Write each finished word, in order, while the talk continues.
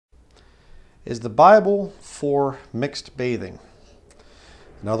Is the Bible for mixed bathing?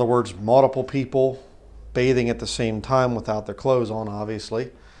 In other words, multiple people bathing at the same time without their clothes on,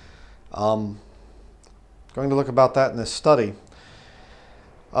 obviously. Going to look about that in this study.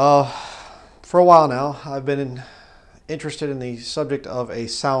 For a while now, I've been interested in the subject of a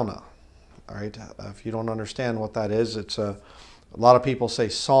sauna. All right, if you don't understand what that is, it's a lot of people say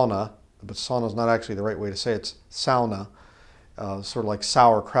sauna, but sauna is not actually the right way to say it. It's sauna. Sort of like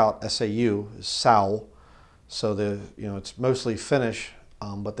sauerkraut, S-A-U, is sau. So it's mostly Finnish,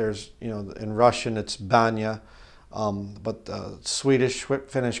 but there's, in Russian it's banya. But Swedish,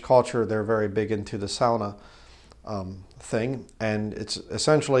 Finnish culture, they're very big into the sauna thing. And it's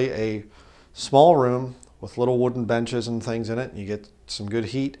essentially a small room with little wooden benches and things in it. You get some good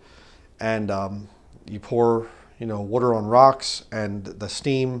heat, and you pour, water on rocks, and the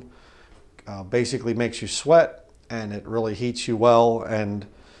steam basically makes you sweat. And it really heats you well, and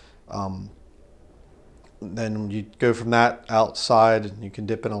then you go from that outside, and you can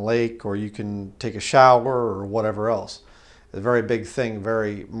dip in a lake, or you can take a shower, or whatever else. It's a very big thing,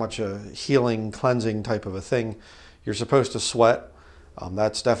 very much a healing, cleansing type of a thing. You're supposed to sweat.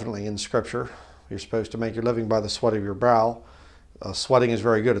 That's definitely in Scripture. You're supposed to make your living by the sweat of your brow. Sweating is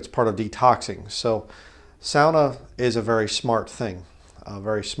very good. It's part of detoxing. So sauna is a very smart thing,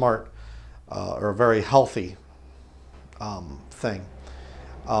 very smart or a very healthy thing.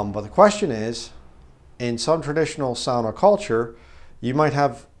 But the question is, in some traditional sauna culture, you might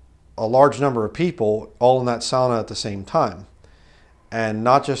have a large number of people all in that sauna at the same time. And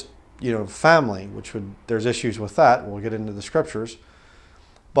not just, family, there's issues with that. We'll get into the scriptures.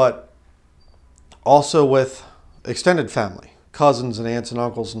 But also with extended family, cousins and aunts and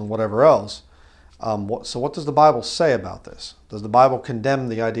uncles and whatever else. So what does the Bible say about this? Does the Bible condemn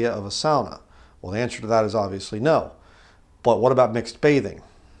the idea of a sauna? Well, the answer to that is obviously no. But what about mixed bathing?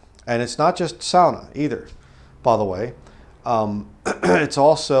 And it's not just sauna either, by the way. It's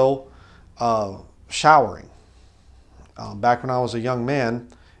also showering. Back when I was a young man,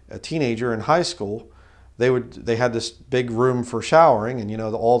 a teenager in high school, they had this big room for showering, and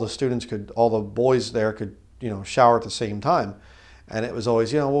all the boys there could shower at the same time. And it was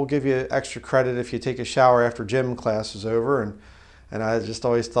always, we'll give you extra credit if you take a shower after gym class is over. And I just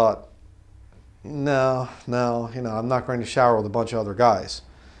always thought, no, I'm not going to shower with a bunch of other guys.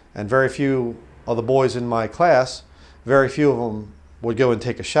 And very few of the boys in my class, very few of them would go and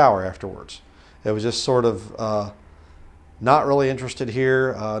take a shower afterwards. It was just sort of not really interested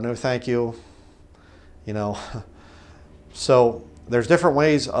here, no thank you, So there's different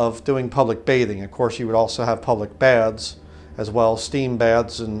ways of doing public bathing. Of course, you would also have public baths as well, steam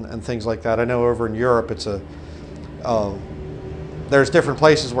baths and things like that. I know over in Europe it's there's different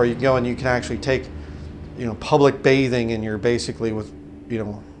places where you can go and you can actually take, public bathing, and you're basically with,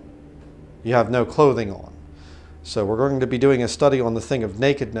 you have no clothing on. So we're going to be doing a study on the thing of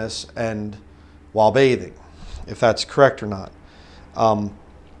nakedness and while bathing, if that's correct or not. And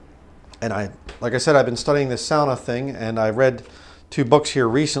like I said, I've been studying this sauna thing, and I read 2 books here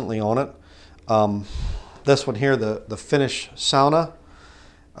recently on it. This one here, the Finnish Sauna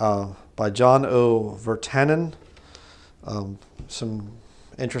by John O. Virtanen. Some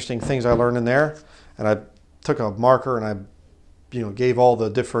interesting things I learned in there, and I took a marker and I gave all the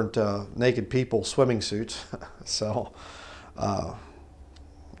different naked people swimming suits. So you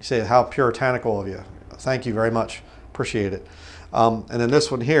say, how puritanical of you. Thank you very much, appreciate it. And then this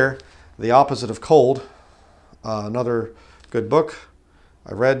one here, The Opposite of Cold, another good book.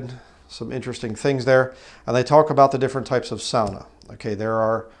 I read some interesting things there, and they talk about the different types of sauna. Okay, there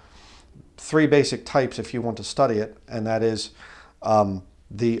are 3 basic types if you want to study it, and that is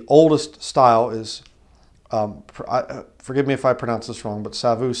the oldest style is, forgive me if I pronounce this wrong, but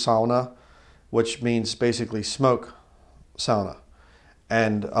savu sauna, which means basically smoke sauna.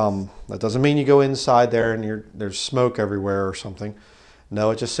 And that doesn't mean you go inside there and there's smoke everywhere or something. No,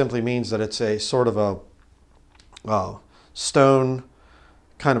 it just simply means that it's a sort of a stone,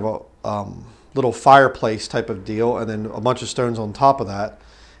 kind of a little fireplace type of deal, and then a bunch of stones on top of that.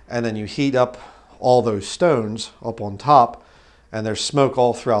 And then you heat up all those stones up on top, and there's smoke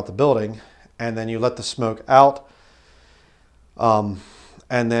all throughout the building. And then you let the smoke out, and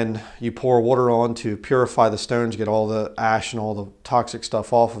then you pour water on to purify the stones, get all the ash and all the toxic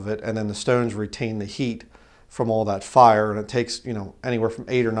stuff off of it, and then the stones retain the heat from all that fire. And it takes anywhere from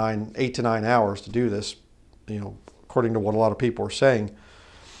 8 to 9 hours to do this, according to what a lot of people are saying.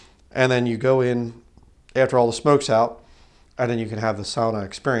 And then you go in after all the smoke's out, and then you can have the sauna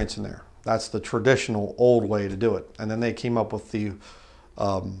experience in there. That's the traditional old way to do it. And then they came up with the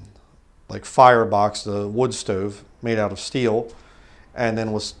like firebox, the wood stove made out of steel, and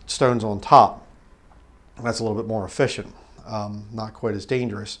then with stones on top. That's a little bit more efficient, not quite as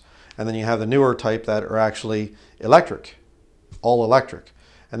dangerous. And then you have the newer type that are actually electric, all electric.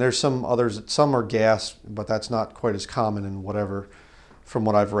 And there's some others, some are gas, but that's not quite as common in whatever, from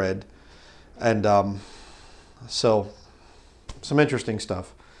what I've read. And so some interesting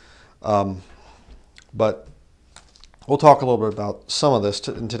stuff. But we'll talk a little bit about some of this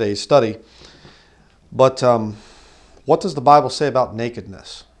in today's study. But what does the Bible say about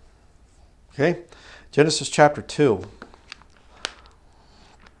nakedness? Okay, Genesis chapter 2.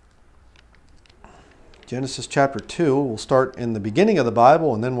 Genesis chapter 2, we'll start in the beginning of the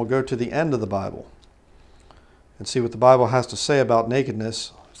Bible and then we'll go to the end of the Bible and see what the Bible has to say about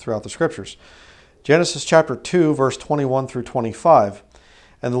nakedness throughout the Scriptures. Genesis chapter 2, verse 21 through 25.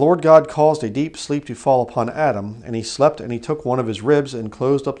 And the Lord God caused a deep sleep to fall upon Adam, and he slept, and he took one of his ribs and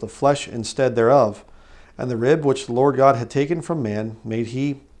closed up the flesh instead thereof. And the rib which the Lord God had taken from man made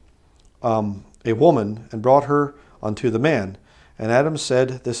he a woman, and brought her unto the man. And Adam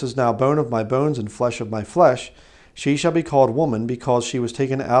said, This is now bone of my bones and flesh of my flesh. She shall be called woman, because she was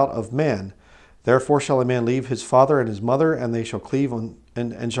taken out of man. Therefore shall a man leave his father and his mother, and they shall cleave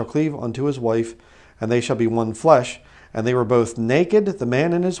and shall cleave unto his wife, and they shall be one flesh. And they were both naked, the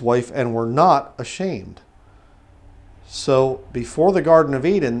man and his wife, and were not ashamed. So before the Garden of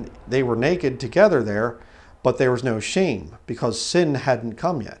Eden, they were naked together there, but there was no shame because sin hadn't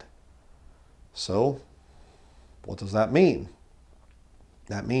come yet. So what does that mean?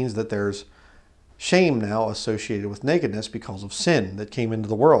 That means that there's shame now associated with nakedness because of sin that came into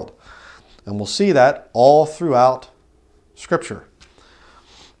the world. And we'll see that all throughout Scripture.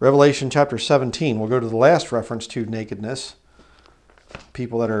 Revelation chapter 17, we'll go to the last reference to nakedness.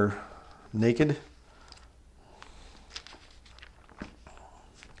 People that are naked.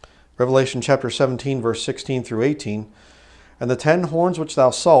 Revelation chapter 17, verse 16 through 18. And the 10 horns which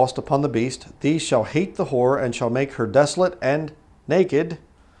thou sawest upon the beast, these shall hate the whore, and shall make her desolate and naked,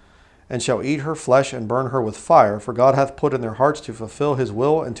 and shall eat her flesh and burn her with fire. For God hath put in their hearts to fulfill his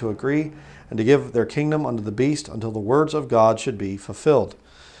will, and to agree, and to give their kingdom unto the beast, until the words of God should be fulfilled.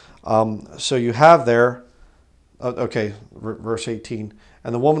 So you have there, verse 18.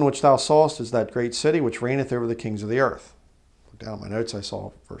 And the woman which thou sawest is that great city which reigneth over the kings of the earth. Look down at my notes, I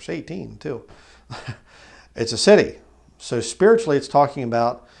saw verse 18 too. It's a city. So spiritually it's talking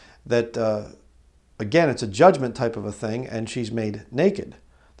about that, again, it's a judgment type of a thing, and she's made naked.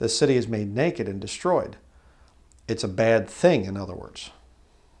 The city is made naked and destroyed. It's a bad thing, in other words.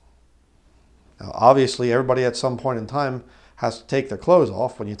 Now, obviously, everybody at some point in time has to take their clothes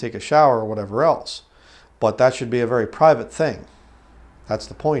off when you take a shower or whatever else. But that should be a very private thing. That's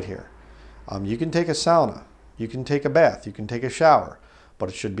the point here. You can take a sauna, you can take a bath, you can take a shower, but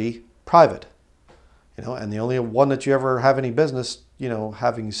it should be private. And the only one that you ever have any business,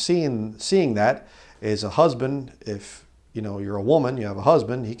 having seeing that is a husband. If, you're a woman, you have a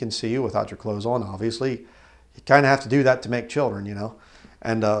husband, he can see you without your clothes on, obviously. You kind of have to do that to make children,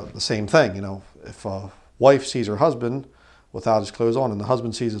 And the same thing, if a wife sees her husband without his clothes on, and the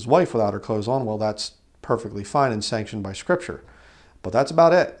husband sees his wife without her clothes on, well, that's perfectly fine and sanctioned by Scripture. But that's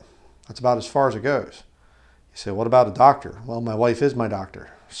about it. That's about as far as it goes. You say, what about a doctor? Well, my wife is my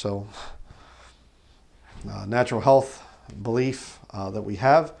doctor. So natural health belief that we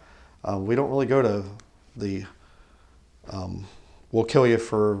have, we don't really go to the we'll kill you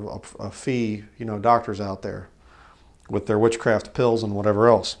for a fee, doctors out there with their witchcraft pills and whatever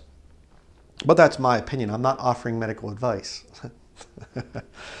else. But that's my opinion. I'm not offering medical advice.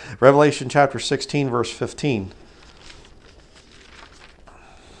 Revelation chapter 16, verse 15. I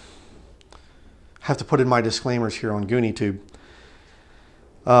have to put in my disclaimers here on GooneyTube.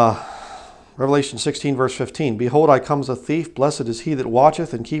 Revelation 16, verse 15. Behold, I come as a thief. Blessed is he that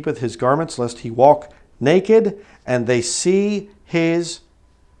watcheth and keepeth his garments, lest he walk naked, and they see his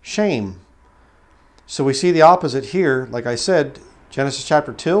shame. So we see the opposite here. Like I said, Genesis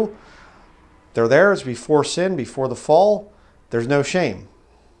chapter 2, they're there. It's before sin, before the fall. There's no shame.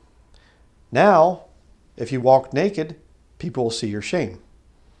 Now, if you walk naked, people will see your shame.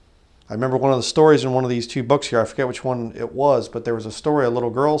 I remember one of the stories in one of these two books here. I forget which one it was, but there was a story a little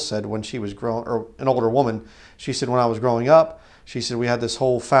girl said when she was growing, or an older woman. She said, when I was growing up, she said we had this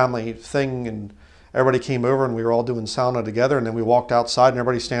whole family thing, and everybody came over and we were all doing sauna together, and then we walked outside and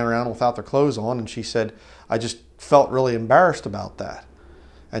everybody's standing around without their clothes on, and she said, I just felt really embarrassed about that.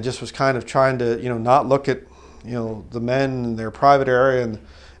 I just was kind of trying to, not look at, the men in their private area,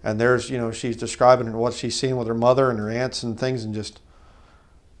 and there's, she's describing what she's seen with her mother and her aunts and things, and just,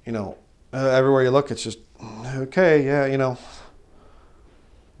 everywhere you look, it's just, okay, yeah,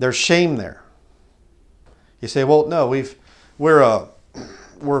 there's shame there. You say, well, no, we're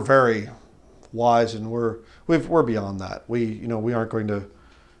we're very wise, and we're beyond that. We aren't going to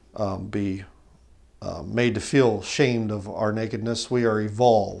be made to feel shamed of our nakedness. We are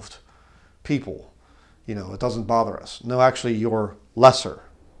evolved people. It doesn't bother us. No, actually, you're lesser.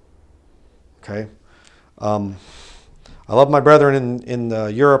 Okay. I love my brethren in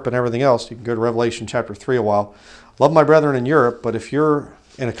Europe and everything else. You can go to Revelation chapter 3 a while. Love my brethren in Europe, but if you're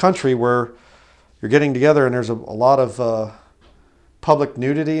in a country where you're getting together and there's a lot of public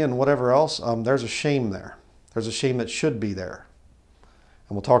nudity and whatever else, there's a shame there. There's a shame that should be there.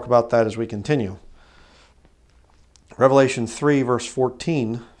 And we'll talk about that as we continue. Revelation 3, verse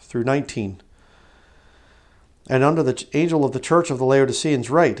 14 through 19. And unto the angel of the church of the Laodiceans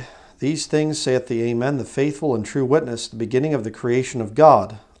write, These things saith the Amen, the faithful and true witness, the beginning of the creation of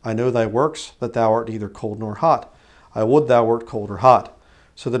God. I know thy works, that thou art neither cold nor hot. I would thou wert cold or hot.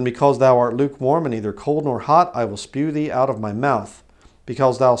 So then because thou art lukewarm and neither cold nor hot, I will spew thee out of my mouth.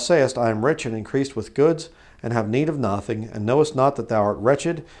 Because thou sayest, I am rich and increased with goods, and have need of nothing, and knowest not that thou art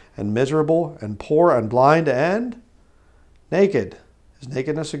wretched, and miserable, and poor, and blind, and naked. Is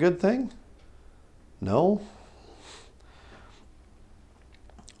nakedness a good thing? No.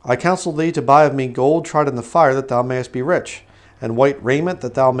 I counsel thee to buy of me gold tried in the fire, that thou mayest be rich, and white raiment,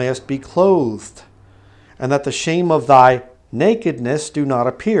 that thou mayest be clothed, and that the shame of thy nakedness do not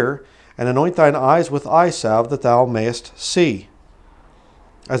appear, and anoint thine eyes with eye salve, that thou mayest see.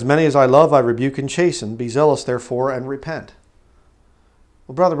 As many as I love, I rebuke and chasten. Be zealous, therefore, and repent.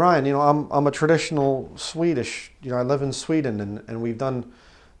 Well, Brother Brian, I'm a traditional Swedish. I live in Sweden, and we've done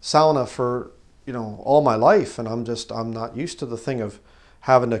sauna for all my life, and I'm not used to the thing of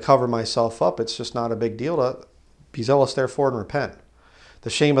having to cover myself up. It's just not a big deal to be zealous, therefore, and repent.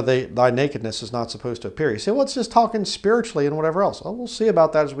 The shame of thy nakedness is not supposed to appear. You say, well, it's just talking spiritually and whatever else. Well, we'll see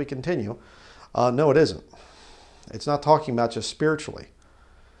about that as we continue. No, it isn't. It's not talking about just spiritually.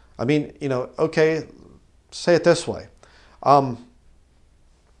 I mean, okay, say it this way.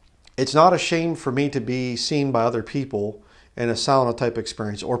 It's not a shame for me to be seen by other people in a sauna type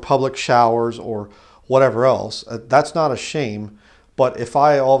experience or public showers or whatever else. That's not a shame. But if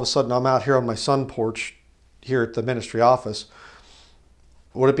all of a sudden I'm out here on my sun porch here at the ministry office,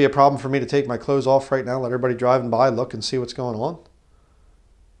 would it be a problem for me to take my clothes off right now, let everybody driving by look and see what's going on?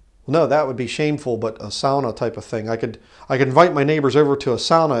 Well, no, that would be shameful, but a sauna type of thing. I could invite my neighbors over to a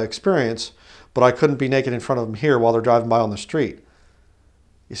sauna experience, but I couldn't be naked in front of them here while they're driving by on the street.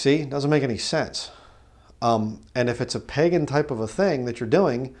 You see, it doesn't make any sense. And if it's a pagan type of a thing that you're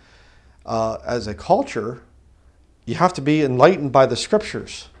doing as a culture, you have to be enlightened by the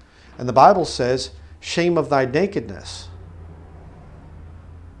scriptures. And the Bible says, shame of thy nakedness.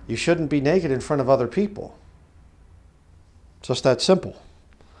 You shouldn't be naked in front of other people. Just that simple.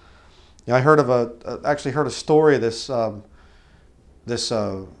 I actually heard a story of this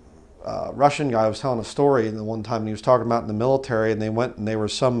Russian guy was telling a story the one time, and he was talking about in the military, and they went and there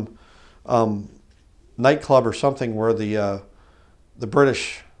was some nightclub or something where the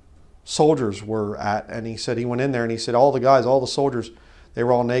British soldiers were at, and he said he went in there and he said all the soldiers, they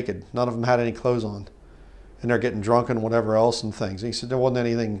were all naked. None of them had any clothes on, and they're getting drunk and whatever else and things. And he said there wasn't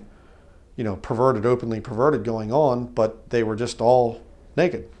anything, openly perverted going on, but they were just all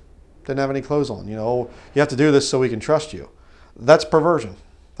naked. Didn't have any clothes on. You have to do this so we can trust you. That's perversion.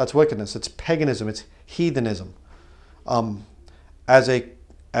 That's wickedness. It's paganism. It's heathenism.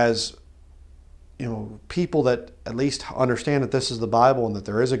 As people that at least understand that this is the Bible and that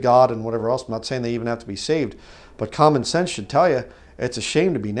there is a God and whatever else. I'm not saying they even have to be saved, but common sense should tell you it's a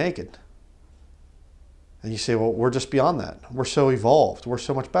shame to be naked. And you say, well, we're just beyond that. We're so evolved. We're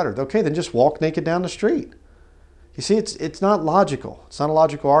so much better. Okay, then just walk naked down the street. You see, it's not logical. It's not a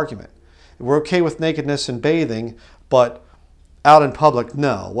logical argument. We're okay with nakedness and bathing, but out in public,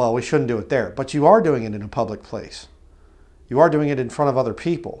 no. Well, we shouldn't do it there. But you are doing it in a public place. You are doing it in front of other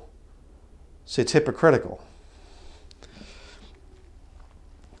people. So it's hypocritical.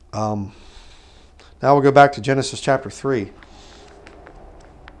 Now we'll go back to Genesis chapter 3.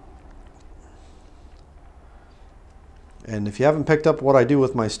 And if you haven't picked up what I do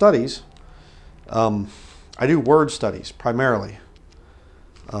with my studies, I do word studies primarily.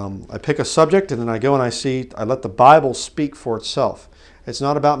 I pick a subject and then I go and I let the Bible speak for itself. It's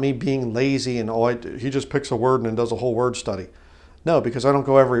not about me being lazy and he just picks a word and then does a whole word study. No, because I don't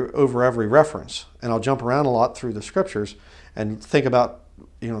go over every reference, and I'll jump around a lot through the scriptures and think about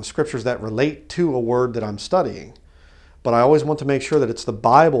scriptures that relate to a word that I'm studying. But I always want to make sure that it's the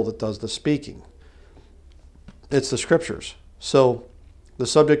Bible that does the speaking. It's the scriptures. So the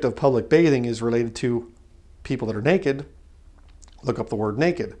subject of public bathing is related to people that are naked. Look up the word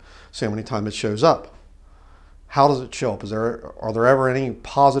naked. See how many times it shows up. How does it show up? Are there ever any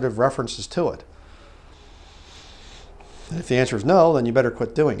positive references to it? And if the answer is no, then you better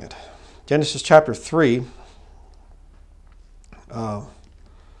quit doing it. Genesis chapter 3,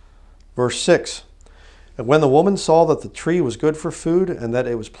 verse 6. And when the woman saw that the tree was good for food, and that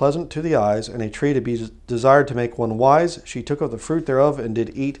it was pleasant to the eyes, and a tree to be desired to make one wise, she took of the fruit thereof, and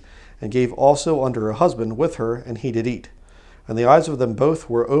did eat, and gave also unto her husband with her, and he did eat. And the eyes of them both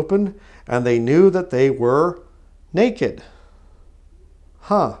were opened, and they knew that they were naked.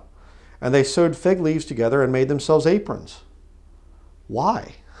 And they sewed fig leaves together, and made themselves aprons.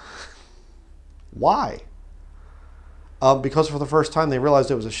 Why? Why? Because for the first time they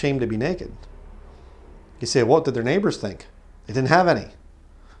realized it was a shame to be naked. You say, what did their neighbors think? They didn't have any.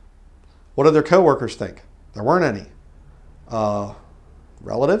 What did their co-workers think? There weren't any.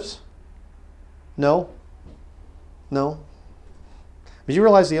 Relatives? No. Did you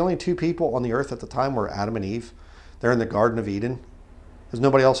realize the only two people on the earth at the time were Adam and Eve? They're in the Garden of Eden. There's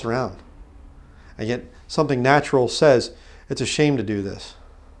nobody else around. And yet something natural says it's a shame to do this.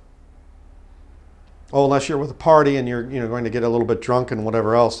 Oh, unless you're with a party and you're going to get a little bit drunk and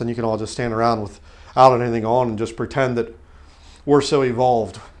whatever else, then you can all just stand around without anything on and just pretend that we're so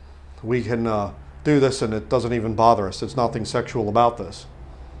evolved. We can do this and it doesn't even bother us. There's nothing sexual about this.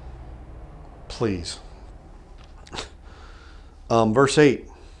 Please. Verse 8.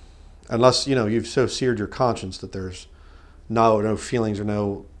 Unless, you've so seared your conscience that there's no feelings or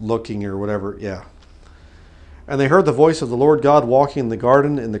no looking or whatever. Yeah. And they heard the voice of the Lord God walking in the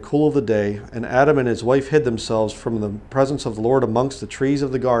garden in the cool of the day, and Adam and his wife hid themselves from the presence of the Lord amongst the trees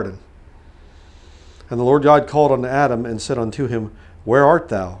of the garden. And the Lord God called unto Adam and said unto him, Where art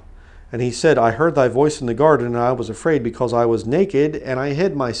thou? And he said, I heard thy voice in the garden, and I was afraid, because I was naked, and I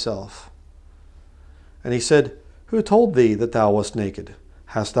hid myself. And he said, Who told thee that thou wast naked?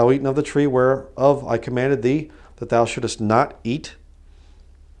 Hast thou eaten of the tree whereof I commanded thee that thou shouldest not eat?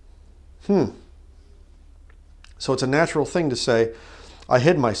 So it's a natural thing to say, I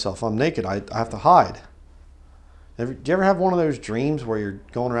hid myself, I'm naked, I have to hide. Do you ever have one of those dreams where you're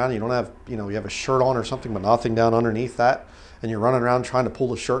going around and you don't have, you have a shirt on or something, but nothing down underneath that, and you're running around trying to pull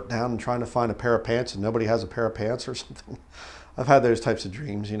the shirt down and trying to find a pair of pants and nobody has a pair of pants or something? I've had those types of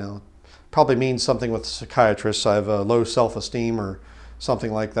dreams, Probably means something with psychiatrists. I have a low self-esteem or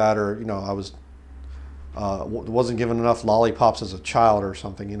something like that, or, I wasn't given enough lollipops as a child or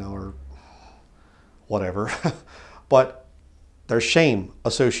something, or whatever. But there's shame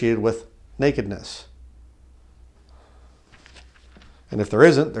associated with nakedness. And if there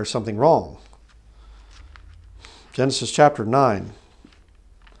isn't, there's something wrong. Genesis chapter 9.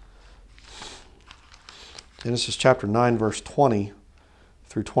 Genesis chapter 9, verse 20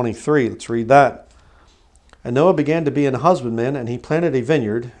 through 23. Let's read that. And Noah began to be an husbandman, and he planted a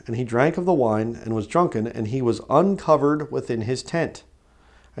vineyard, and he drank of the wine, and was drunken, and he was uncovered within his tent.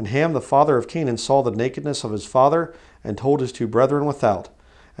 And Ham, the father of Canaan, saw the nakedness of his father, and told his two brethren without.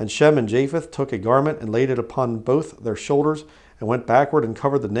 And Shem and Japheth took a garment, and laid it upon both their shoulders, and went backward, and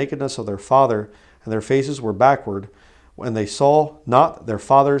covered the nakedness of their father, and their faces were backward, when they saw not their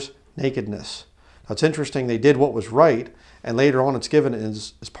father's nakedness. Now it's interesting, they did what was right, and later on it's given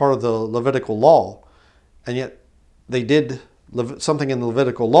as part of the Levitical law, and yet they did something in the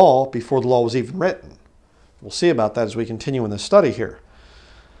Levitical law before the law was even written. We'll see about that as we continue in this study here.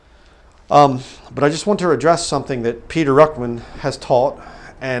 But I just want to address something that Peter Ruckman has taught,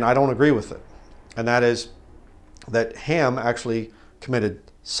 and I don't agree with it. And that is that Ham actually committed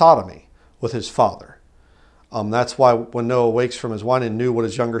sodomy with his father. That's why when Noah wakes from his wine and knew what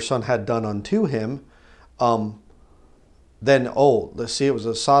his younger son had done unto him, then, let's see, it was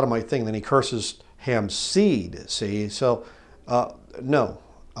a sodomite thing. Then he curses Ham's seed, see? So, no,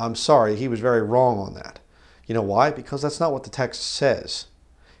 I'm sorry. He was very wrong on that. You know why? Because that's not what the text says.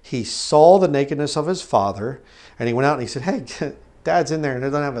 He saw the nakedness of his father, and he went out and he said, hey, Dad's in there and they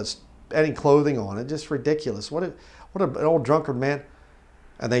don't have any clothing on. It's just ridiculous. What an old drunkard man.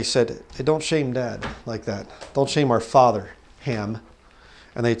 And they said, hey, don't shame Dad like that. Don't shame our father, Ham.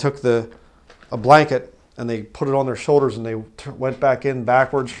 And they took a blanket and they put it on their shoulders and they went back in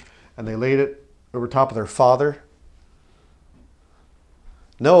backwards and they laid it over top of their father.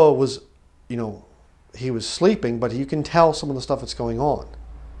 Noah was, he was sleeping, but you can tell some of the stuff that's going on.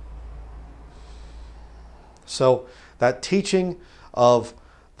 So that teaching of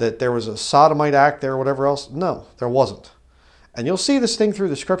that there was a sodomite act there or whatever else, no, there wasn't. And you'll see this thing through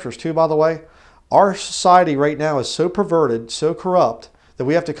the scriptures too, by the way. Our society right now is so perverted, so corrupt, that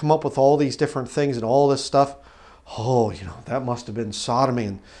we have to come up with all these different things and all this stuff. Oh, that must have been sodomy.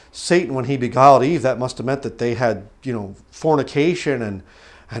 And Satan, when he beguiled Eve, that must have meant that they had, fornication and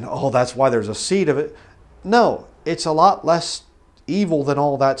that's why there's a seed of it. No, it's a lot less evil than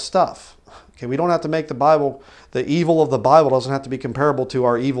all that stuff. Okay, we don't have to make the Bible, the evil of the Bible doesn't have to be comparable to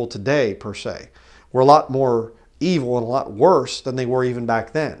our evil today, per se. We're a lot more evil and a lot worse than they were even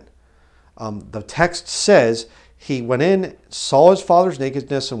back then. The text says he went in, saw his father's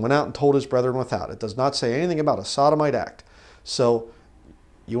nakedness, and went out and told his brethren without. It does not say anything about a sodomite act. So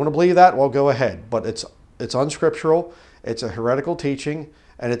you want to believe that? Well, go ahead. But it's unscriptural, it's a heretical teaching,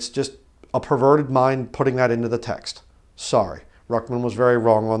 and it's just a perverted mind putting that into the text. Sorry. Ruckman was very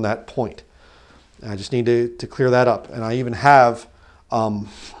wrong on that point. I just need to clear that up. And I even have, I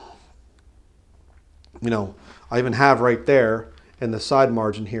even have right there in the side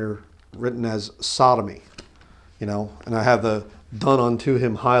margin here written as sodomy, and I have the done unto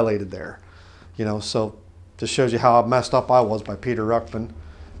him highlighted there, so just shows you how messed up I was by Peter Ruckman.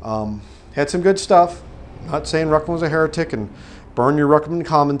 Had some good stuff. I'm not saying Ruckman was a heretic and burn your Ruckman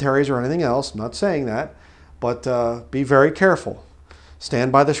commentaries or anything else. I'm not saying that, but be very careful.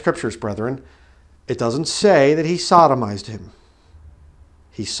 Stand by the scriptures, brethren. It doesn't say that he sodomized him.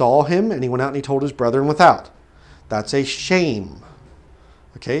 He saw him and he went out and he told his brethren without. That's a shame.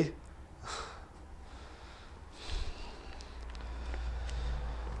 Okay?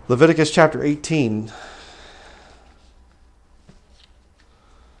 Leviticus chapter 18.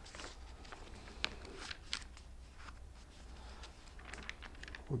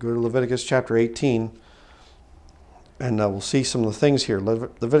 We'll go to Leviticus chapter 18 and we'll see some of the things here.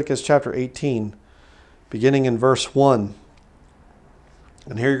 Leviticus chapter 18, beginning in verse 1.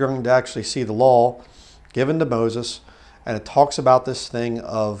 And here you're going to actually see the law given to Moses, and it talks about this thing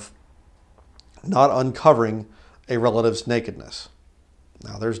of not uncovering a relative's nakedness.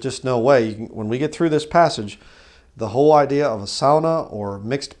 Now, there's just no way, when we get through this passage, the whole idea of a sauna or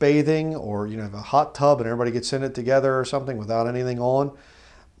mixed bathing or, have a hot tub and everybody gets in it together or something without anything on,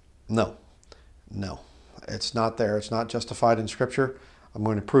 no, it's not there. It's not justified in Scripture. I'm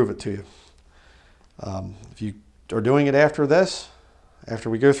going to prove it to you. If you are doing it after this, after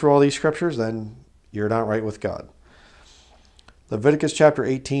we go through all these scriptures, then you're not right with God. Leviticus chapter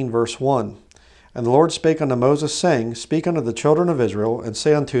 18, verse 1. And the Lord spake unto Moses, saying, Speak unto the children of Israel, and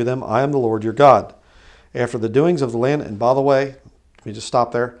say unto them, I am the Lord your God. After the doings of the land, and by the way, let me just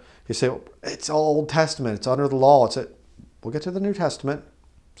stop there. You say, well, it's all Old Testament, it's under the law. We'll get to the New Testament,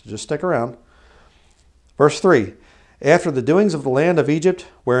 so just stick around. Verse 3. After the doings of the land of Egypt,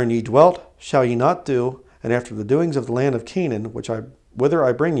 wherein ye dwelt, shall ye not do, and after the doings of the land of Canaan, whither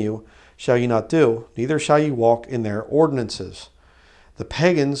I bring you, shall ye not do, neither shall ye walk in their ordinances. The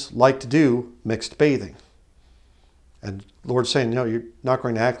pagans like to do mixed bathing. And the Lord's saying, no, you're not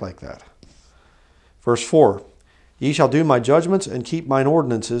going to act like that. Verse 4, Ye shall do my judgments and keep mine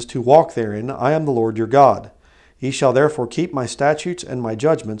ordinances to walk therein. I am the Lord your God. Ye shall therefore keep my statutes and my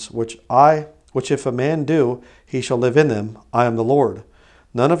judgments, which if a man do, he shall live in them. I am the Lord.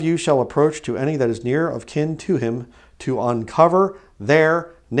 None of you shall approach to any that is near of kin to him to uncover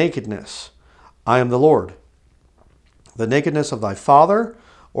their nakedness. I am the Lord. The nakedness of thy father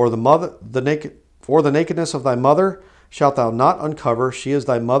or the nakedness of thy mother shalt thou not uncover. She is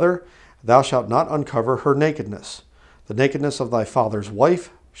thy mother. Thou shalt not uncover her nakedness. The nakedness of thy father's wife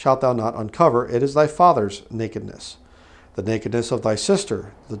shalt thou not uncover. It is thy father's nakedness. The nakedness of thy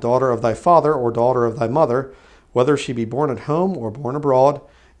sister, the daughter of thy father or daughter of thy mother, whether she be born at home or born abroad,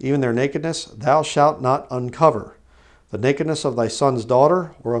 even their nakedness thou shalt not uncover. The nakedness of thy son's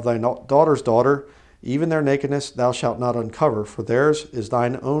daughter or of thy daughter's daughter, even their nakedness thou shalt not uncover, for theirs is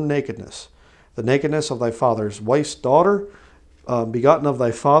thine own nakedness. The nakedness of thy father's wife's daughter, begotten of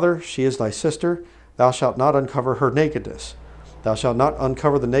thy father, she is thy sister, thou shalt not uncover her nakedness. Thou shalt not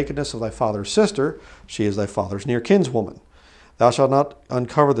uncover the nakedness of thy father's sister, she is thy father's near kinswoman. Thou shalt not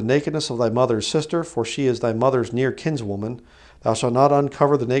uncover the nakedness of thy mother's sister, for she is thy mother's near kinswoman. Thou shalt not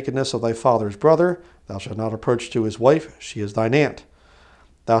uncover the nakedness of thy father's brother, thou shalt not approach to his wife, she is thine aunt.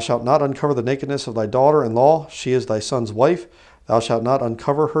 Thou shalt not uncover the nakedness of thy daughter-in-law, she is thy son's wife, thou shalt not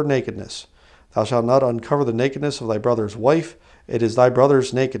uncover her nakedness. Thou shalt not uncover the nakedness of thy brother's wife, it is thy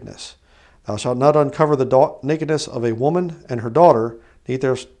brother's nakedness. Thou shalt not uncover the nakedness of a woman and her daughter,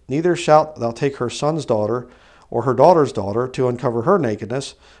 neither shalt thou take her son's daughter or her daughter's daughter to uncover her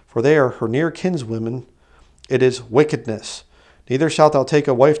nakedness, for they are her near kinswomen, it is wickedness. Neither shalt thou take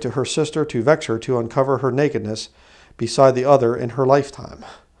a wife to her sister to vex her to uncover her nakedness beside the other in her lifetime.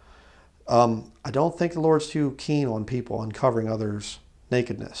 I don't think the Lord's too keen on people uncovering others'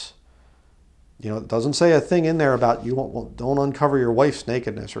 nakedness. It doesn't say a thing in there about don't uncover your wife's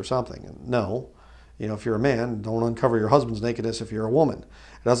nakedness or something. No. If you're a man, don't uncover your husband's nakedness if you're a woman.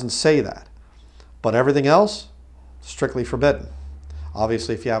 It doesn't say that. But everything else, strictly forbidden.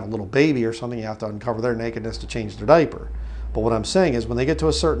 Obviously, if you have a little baby or something, you have to uncover their nakedness to change their diaper. But what I'm saying is when they get to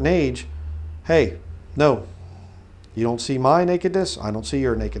a certain age, hey, no, you don't see my nakedness, I don't see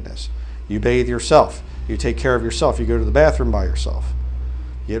your nakedness. You bathe yourself. You take care of yourself. You go to the bathroom by yourself.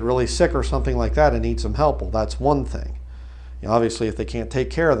 You get really sick or something like that and need some help. Well, that's one thing. Obviously, if they can't take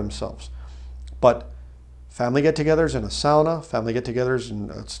care of themselves. But family get-togethers in a sauna, family get-togethers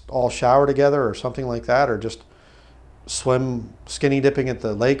and all shower together or something like that, or just swim skinny dipping at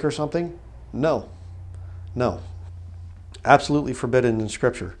the lake or something? No. No. Absolutely forbidden in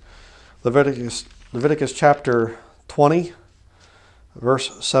Scripture. Leviticus chapter 20,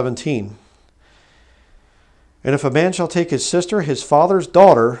 verse 17. And if a man shall take his sister, his father's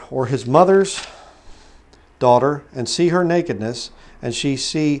daughter, or his mother's daughter, and see her nakedness, and she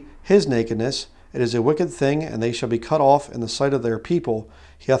see his nakedness, it is a wicked thing, and they shall be cut off in the sight of their people.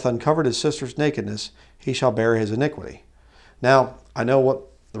 He hath uncovered his sister's nakedness, he shall bear his iniquity. Now, I know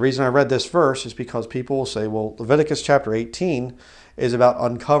the reason I read this verse is because people will say, well, Leviticus chapter 18 is about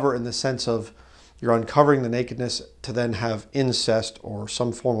uncover in the sense of you're uncovering the nakedness to then have incest or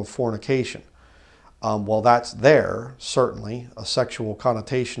some form of fornication. Well, that's there, certainly, a sexual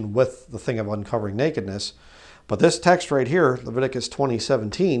connotation with the thing of uncovering nakedness. But this text right here, Leviticus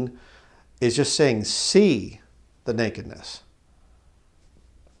 20:17, is just saying, see the nakedness.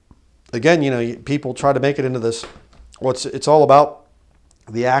 Again, people try to make it into this, it's all about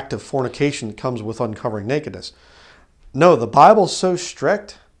the act of fornication that comes with uncovering nakedness. No, the Bible's so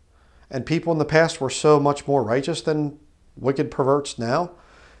strict, and people in the past were so much more righteous than wicked perverts now,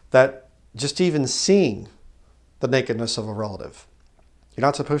 that just even seeing the nakedness of a relative, you're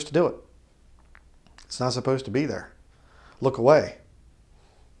not supposed to do it. It's not supposed to be there. Look away.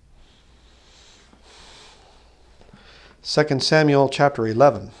 2 Samuel chapter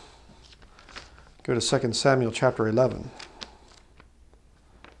 11. Go to 2 Samuel chapter 11.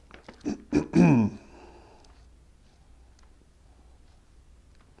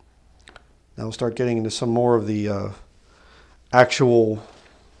 Now we'll start getting into some more of the actual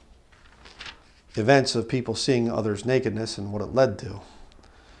events of people seeing others' nakedness and what it led to.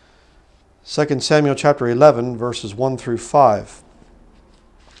 2 Samuel chapter 11, verses 1 through 5.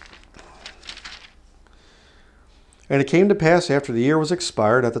 And it came to pass after the year was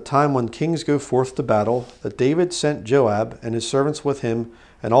expired, at the time when kings go forth to battle, that David sent Joab and his servants with him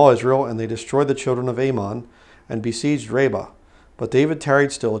and all Israel, and they destroyed the children of Ammon and besieged Rabbah. But David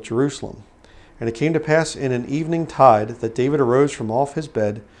tarried still at Jerusalem. And it came to pass in an evening tide that David arose from off his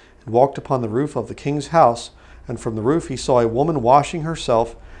bed and walked upon the roof of the king's house, and from the roof he saw a woman washing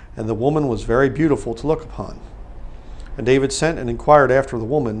herself, and the woman was very beautiful to look upon. And David sent and inquired after the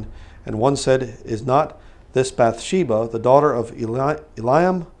woman, and one said, Is not this Bathsheba, the daughter of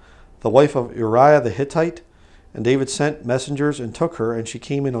Eliam, the wife of Uriah the Hittite? And David sent messengers and took her, and she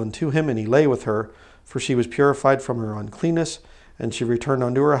came in unto him, and he lay with her, for she was purified from her uncleanness, and she returned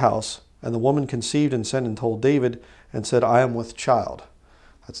unto her house. And the woman conceived and sent and told David, and said, I am with child.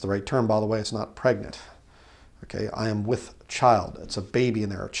 That's the right term, by the way. It's not pregnant. Okay, I am with child. It's a baby in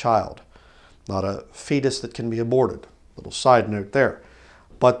there, a child, not a fetus that can be aborted. Little side note there.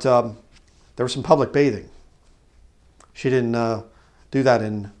 But there was some public bathing. She didn't do that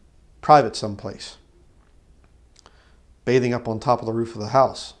in private someplace. Bathing up on top of the roof of the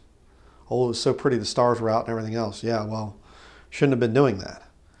house. Oh, it was so pretty, the stars were out and everything else. Yeah, well, shouldn't have been doing that.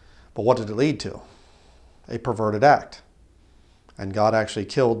 But what did it lead to? A perverted act. And God actually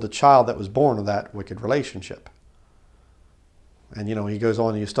killed the child that was born of that wicked relationship. And he goes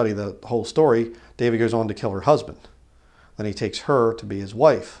on, and you study the whole story, David goes on to kill her husband. Then he takes her to be his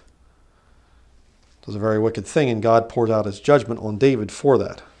wife. Does a very wicked thing, and God pours out his judgment on David for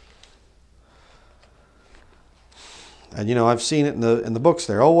that. And I've seen it in the books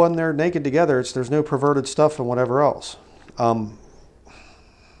there. Oh, when they're naked together, there's no perverted stuff and whatever else. I'm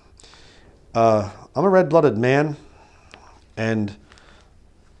a red-blooded man, and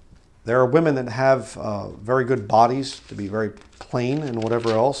there are women that have very good bodies, to be very plain and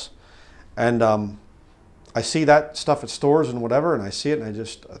whatever else. And I see that stuff at stores and whatever, and I see it, and I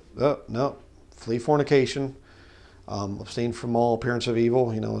just, no, flee fornication, abstain from all appearance of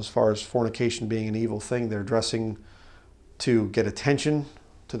evil. As far as fornication being an evil thing, they're dressing to get attention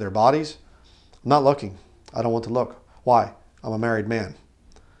to their bodies. I'm not looking. I don't want to look. Why? I'm a married man.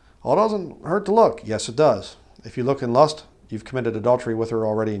 Well, it doesn't hurt to look. Yes, it does. If you look in lust, you've committed adultery with her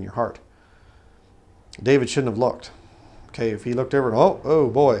already in your heart. David shouldn't have looked. Okay, if he looked over and,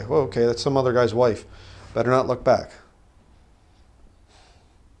 oh boy, okay, that's some other guy's wife. Better not look back.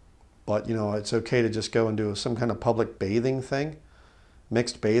 But, it's okay to just go and do some kind of public bathing thing,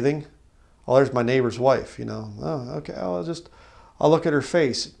 mixed bathing. Oh, there's my neighbor's wife, Oh, okay, I'll I'll look at her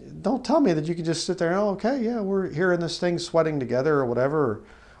face. Don't tell me that you can just sit there and, oh, okay, yeah, we're here in this thing sweating together or whatever.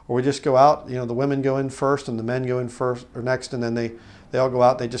 Or we just go out, you know, the women go in first and the men go in first or next, and then they all go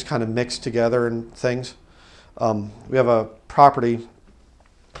out. They just kind of mix together and things. We have a property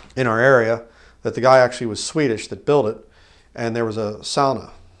in our area that the guy actually was Swedish that built it, and there was a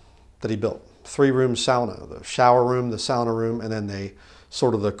sauna that he built. 3-room sauna, the shower room, the sauna room, and then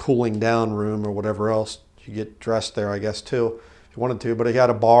sort of the cooling down room or whatever else. You get dressed there, I guess, too, if you wanted to. But he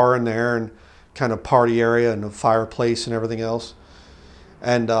had a bar in there and kind of party area and a fireplace and everything else.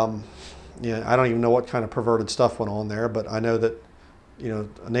 And yeah, I don't even know what kind of perverted stuff went on there, but I know that, you know,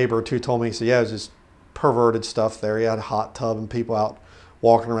 a neighbor or two told me, he said, yeah, it was just perverted stuff there. He had a hot tub and people out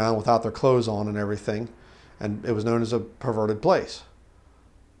walking around without their clothes on and everything. And it was known as a perverted place.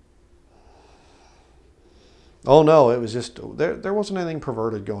 Oh no, it was just, there wasn't anything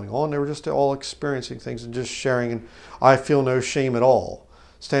perverted going on. They were just all experiencing things and just sharing. And I feel no shame at all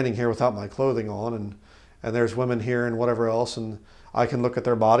standing here without my clothing on. And there's women here and whatever else. And I can look at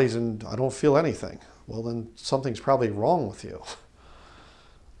their bodies and I don't feel anything. Well, then something's probably wrong with you.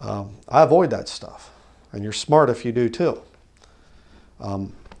 I avoid that stuff. And you're smart if you do too.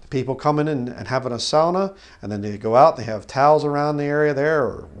 People coming in and having a sauna, and then they go out, they have towels around the area there,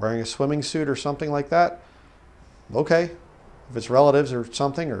 or wearing a swimming suit or something like that. Okay. If it's relatives or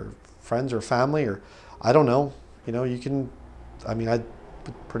something, or friends or family, or I don't know, you know, you can, I mean, I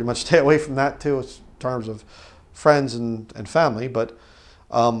pretty much stay away from that too in terms of friends and family, but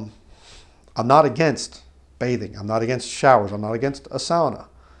I'm not against bathing. I'm not against showers. I'm not against a sauna,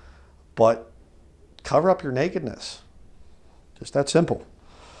 but cover up your nakedness. Just that simple.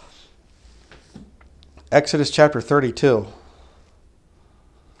 Exodus chapter 32.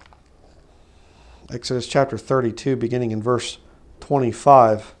 Exodus chapter 32, beginning in verse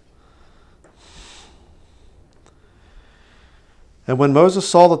 25. And when Moses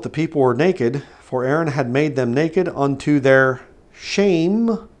saw that the people were naked, for Aaron had made them naked unto their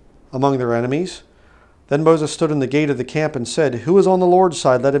shame among their enemies, then Moses stood in the gate of the camp and said, Who is on the Lord's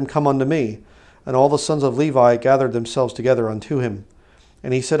side? Let him come unto me. And all the sons of Levi gathered themselves together unto him.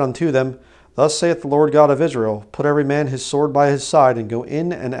 And he said unto them, Thus saith the Lord God of Israel, Put every man his sword by his side, and go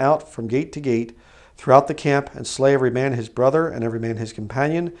in and out from gate to gate throughout the camp, and slay every man his brother, and every man his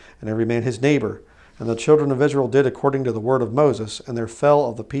companion, and every man his neighbor. And the children of Israel did according to the word of Moses, and there fell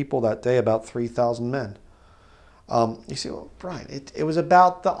of the people that day about 3,000 men. You see, well, Brian, it was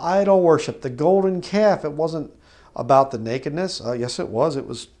about the idol worship, the golden calf. It wasn't about the nakedness. Yes, it was.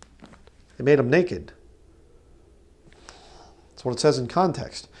 It made them naked. That's what it says in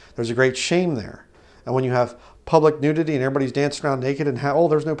context. There's a great shame there. And when you have public nudity and everybody's dancing around naked and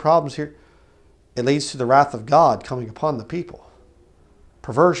there's no problems here, it leads to the wrath of God coming upon the people.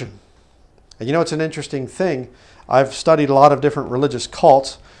 Perversion. And you know, it's an interesting thing. I've studied a lot of different religious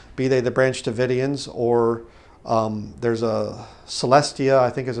cults, be they the Branch Davidians or there's a Celestia, I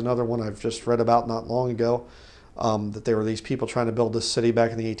think is another one I've just read about not long ago, that there were these people trying to build this city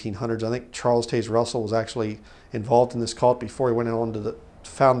back in the 1800s. I think Charles Taze Russell was actually involved in this cult before he went on to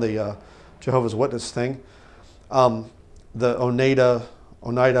found the Jehovah's Witness thing. The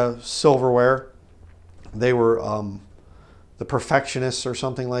Oneida silverware, they were the perfectionists or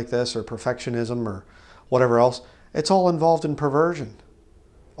something like this, or perfectionism or whatever else. It's all involved in perversion.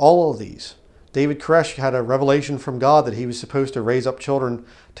 All of these. David Koresh had a revelation from God that he was supposed to raise up children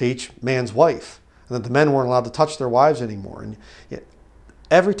to each man's wife, and that the men weren't allowed to touch their wives anymore. And yet,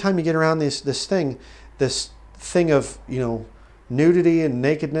 every time you get around this thing of, you know, nudity and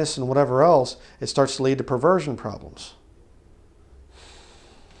nakedness and whatever else, it starts to lead to perversion problems.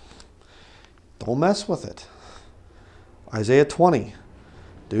 Don't mess with it. Isaiah 20.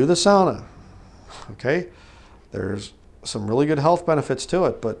 Do the sauna. Okay? There's some really good health benefits to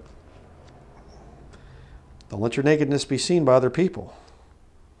it, but don't let your nakedness be seen by other people.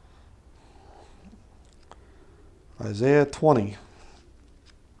 Isaiah 20.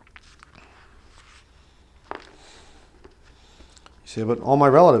 See, but all my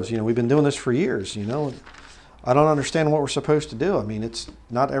relatives, you know, we've been doing this for years, you know. I don't understand what we're supposed to do. I mean, it's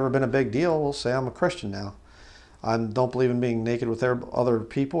not ever been a big deal. We'll say I'm a Christian now. I don't believe in being naked with other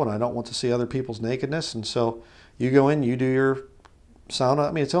people, and I don't want to see other people's nakedness. And so you go in, you do your sauna.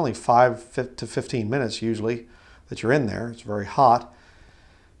 I mean, it's only 5 to 15 minutes usually that you're in there. It's very hot.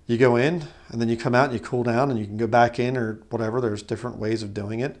 You go in, and then you come out and you cool down, and you can go back in or whatever. There's different ways of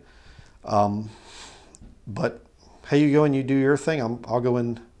doing it. But hey, you go and you do your thing, I'll go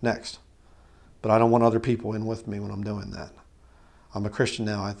in next. But I don't want other people in with me when I'm doing that. I'm a Christian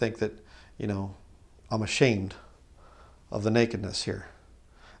now. I think that, you know, I'm ashamed of the nakedness here.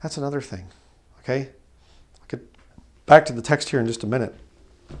 That's another thing, okay? I could back to the text here in just a minute.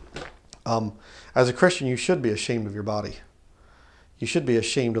 As a Christian, you should be ashamed of your body. You should be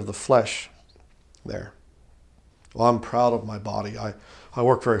ashamed of the flesh there. Well, I'm proud of my body. I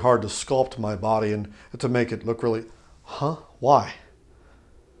work very hard to sculpt my body and to make it look really... Huh? Why?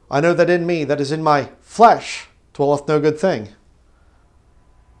 I know that in me, that is in my flesh, dwelleth no good thing.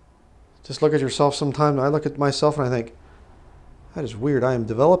 Just look at yourself sometime. I look at myself and I think, that is weird. I am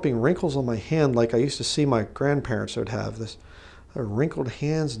developing wrinkles on my hand like I used to see my grandparents would have. This wrinkled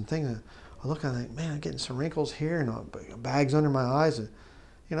hands and things. I look and I think, man, I'm getting some wrinkles here and bags under my eyes. And,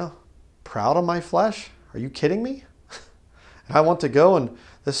 proud of my flesh? Are you kidding me? And I want to go and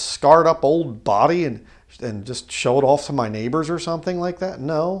this scarred up old body and just show it off to my neighbors or something like that?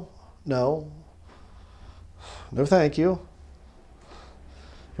 No, thank you.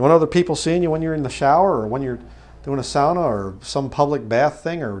 You want other people seeing you when you're in the shower or when you're doing a sauna or some public bath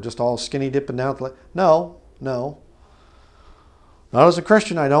thing or just all skinny dipping down? No. Not as a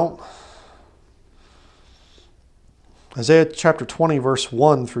Christian, I don't. Isaiah chapter 20, verse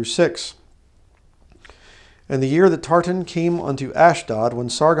 1 through 6. In the year that Tartan came unto Ashdod, when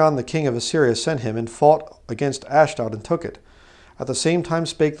Sargon the king of Assyria sent him and fought against Ashdod and took it. At the same time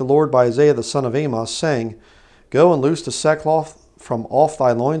spake the Lord by Isaiah the son of Amos, saying, Go and loose the sackcloth from off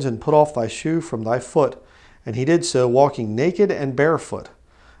thy loins, and put off thy shoe from thy foot. And he did so, walking naked and barefoot.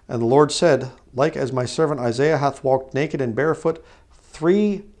 And the Lord said, Like as my servant Isaiah hath walked naked and barefoot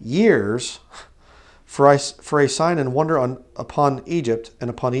 3 years, for a sign and wonder upon Egypt and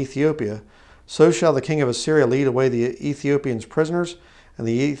upon Ethiopia, so shall the king of Assyria lead away the Ethiopians prisoners, and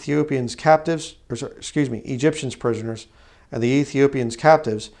the Ethiopians captives, Egyptians prisoners, and the Ethiopians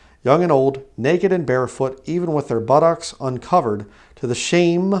captives, young and old, naked and barefoot, even with their buttocks uncovered, to the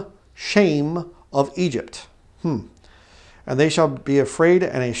shame of Egypt. And they shall be afraid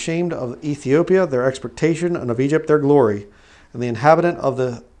and ashamed of Ethiopia, their expectation, and of Egypt, their glory. And the inhabitant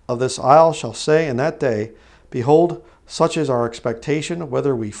of this isle shall say in that day, Behold, such is our expectation,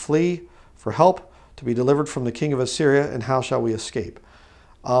 whether we flee for help to be delivered from the king of Assyria, and how shall we escape?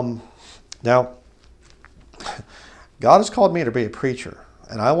 Now, God has called me to be a preacher,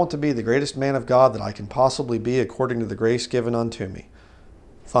 and I want to be the greatest man of God that I can possibly be according to the grace given unto me.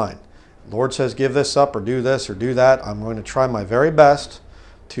 Fine. The Lord says, give this up or do this or do that. I'm going to try my very best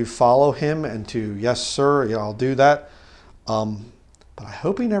to follow him and to, yes, sir, I'll do that. But I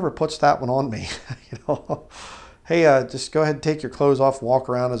hope he never puts that one on me. Hey, just go ahead and take your clothes off and walk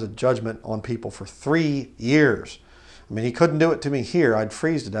around as a judgment on people for 3 years. I mean, he couldn't do it to me here. I'd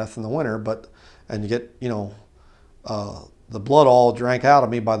freeze to death in the winter, and you get, the blood all drank out of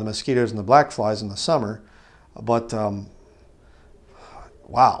me by the mosquitoes and the black flies in the summer. But,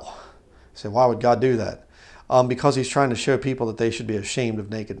 wow. Say, why would God do that? Because he's trying to show people that they should be ashamed of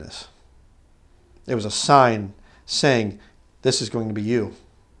nakedness. It was a sign saying, this is going to be you,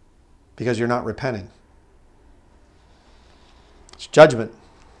 because you're not repenting. It's judgment.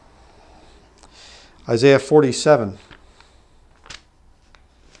 Isaiah 47.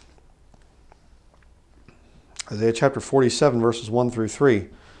 Isaiah chapter 47, verses 1 through 3.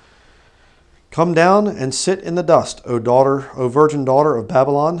 Come down and sit in the dust, O virgin daughter of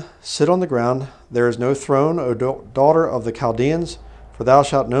Babylon. Sit on the ground. There is no throne, O daughter of the Chaldeans, for thou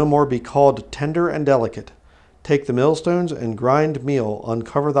shalt no more be called tender and delicate. Take the millstones and grind meal.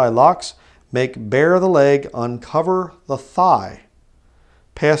 Uncover thy locks. Make bare the leg. Uncover the thigh.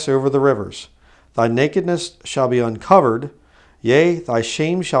 Pass over the rivers. Thy nakedness shall be uncovered. Yea, thy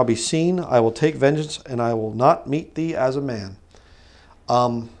shame shall be seen. I will take vengeance, and I will not meet thee as a man.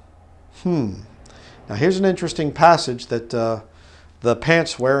 Now here's an interesting passage that the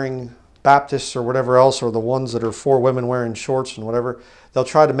pants-wearing Baptists or whatever else, or the ones that are for women wearing shorts and whatever, they'll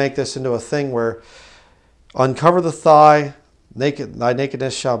try to make this into a thing where uncover the thigh, thy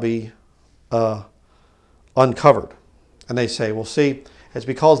nakedness shall be uncovered. And they say, well, see, it's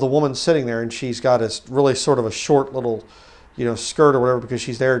because the woman's sitting there and she's got a really sort of a short little, skirt or whatever, because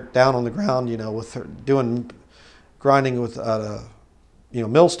she's there down on the ground, with her grinding with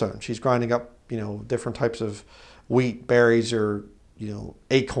millstone. She's grinding up, different types of wheat, berries, or,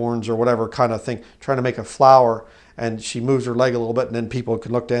 acorns or whatever kind of thing, trying to make a flour. And she moves her leg a little bit, and then people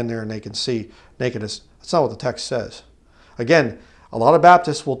can look down there and they can see nakedness. That's not what the text says. Again, a lot of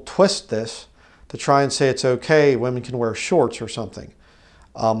Baptists will twist this to try and say it's okay, women can wear shorts or something.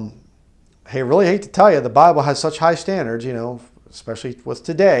 Hey, I really hate to tell you, the Bible has such high standards, especially with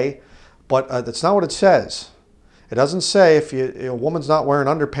today, but that's not what it says. It doesn't say if a woman's not wearing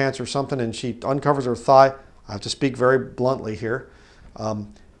underpants or something and she uncovers her thigh. I have to speak very bluntly here.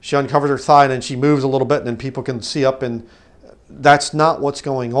 She uncovers her thigh and then she moves a little bit and then people can see up, and that's not what's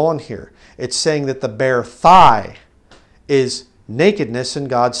going on here. It's saying that the bare thigh is nakedness in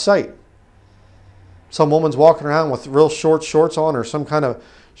God's sight. Some woman's walking around with real short shorts on or some kind of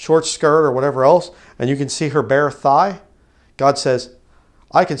short skirt or whatever else, and you can see her bare thigh. God says,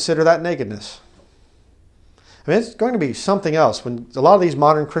 I consider that nakedness. I mean, it's going to be something else. When a lot of these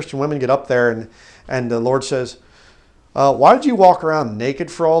modern Christian women get up there and the Lord says, why did you walk around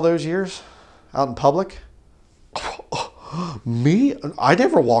naked for all those years out in public? Me? I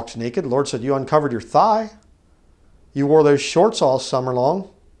never walked naked. The Lord said, you uncovered your thigh. You wore those shorts all summer long.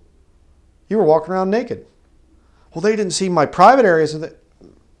 You were walking around naked. Well, they didn't see my private areas of the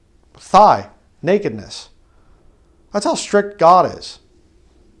thigh, nakedness. That's how strict God is.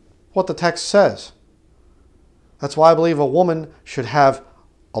 What the text says. That's why I believe a woman should have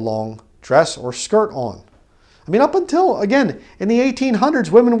a long dress or skirt on. I mean, up until, again, in the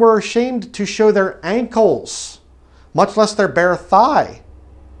 1800s, women were ashamed to show their ankles, much less their bare thigh.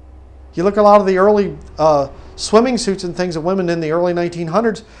 You look at a lot of the early swimming suits and things of women in the early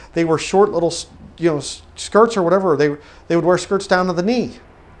 1900s, they were short little, skirts or whatever. They would wear skirts down to the knee.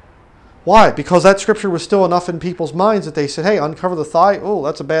 Why? Because that scripture was still enough in people's minds that they said, hey, uncover the thigh. Oh,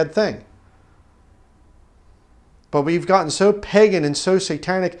 that's a bad thing. But we've gotten so pagan and so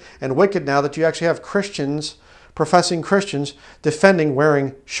satanic and wicked now that you actually have Christians, professing Christians, defending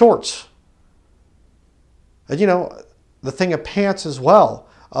wearing shorts. And the thing of pants as well.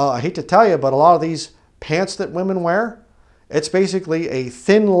 I hate to tell you, but a lot of these pants that women wear, it's basically a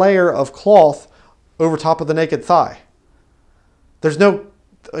thin layer of cloth over top of the naked thigh. There's no,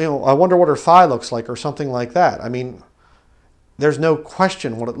 I wonder what her thigh looks like or something like that. I mean, there's no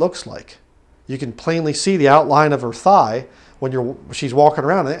question what it looks like. You can plainly see the outline of her thigh when she's walking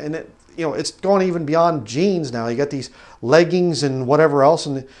around. And it's gone even beyond jeans now. You got these leggings and whatever else,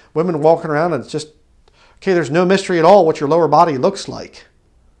 and women walking around, and it's just, okay, there's no mystery at all what your lower body looks like.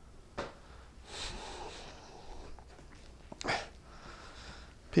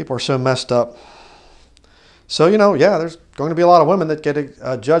 People are so messed up. So, yeah, there's going to be a lot of women that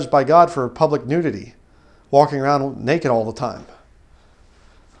get judged by God for public nudity, walking around naked all the time.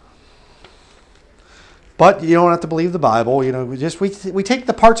 But you don't have to believe the Bible. We take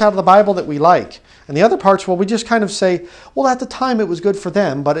the parts out of the Bible that we like. And the other parts, well, we just kind of say, well, at the time it was good for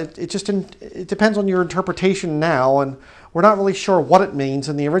them, but it depends on your interpretation now, and we're not really sure what it means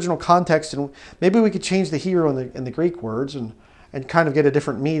in the original context. And maybe we could change the Hebrew and the Greek words and kind of get a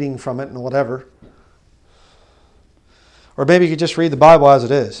different meaning from it and whatever. Or maybe you could just read the Bible as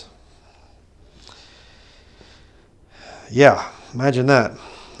it is. Yeah, imagine that.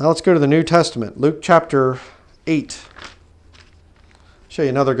 Now let's go to the New Testament. Luke chapter 8. Show you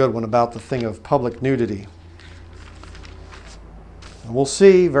another good one about the thing of public nudity. And we'll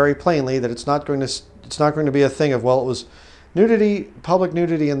see very plainly that it's not going to be a thing of, well, it was nudity, public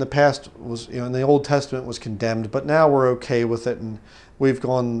nudity in the past was, in the Old Testament was condemned, but now we're okay with it and we've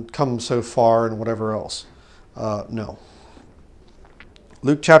come so far and whatever else. No.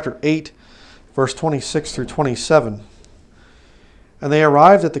 Luke chapter 8, verse 26 through 27. And they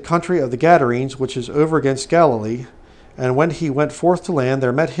arrived at the country of the Gadarenes, which is over against Galilee. And when he went forth to land,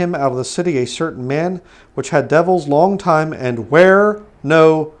 there met him out of the city a certain man, which had devils long time, and wear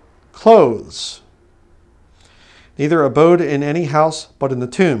no clothes. Neither abode in any house, but in the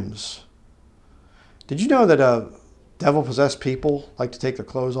tombs. Did you know that devil-possessed people like to take their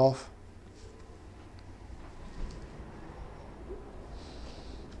clothes off?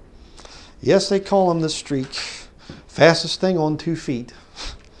 Yes, they call him the streak. Fastest thing on 2 feet.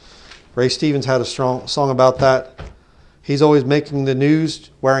 Ray Stevens had a strong song about that. He's always making the news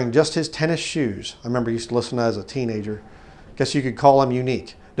wearing just his tennis shoes. I remember I used to listen to that as a teenager. Guess you could call him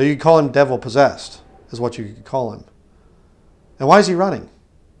unique. No, you could call him devil-possessed, is what you could call him. And why is he running,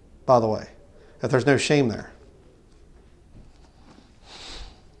 by the way, if there's no shame there?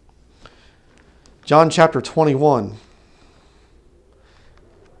 John chapter 21.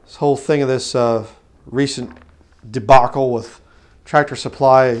 This whole thing of this recent debacle with Tractor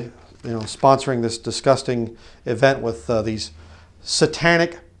Supply, sponsoring this disgusting event with these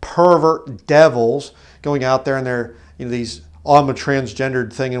satanic pervert devils going out there, and they're these I'm a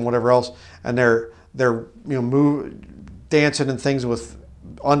transgendered thing and whatever else, and they're dancing and things with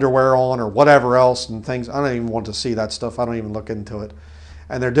underwear on or whatever else and things. I don't even want to see that stuff. I don't even look into it.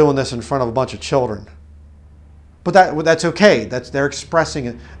 And they're doing this in front of a bunch of children. But that's okay. They're expressing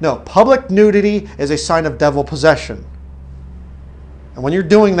it. No, public nudity is a sign of devil possession. And when you're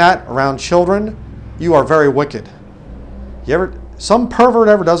doing that around children, you are very wicked. Some pervert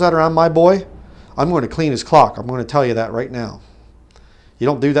ever does that around my boy, I'm going to clean his clock. I'm going to tell you that right now. You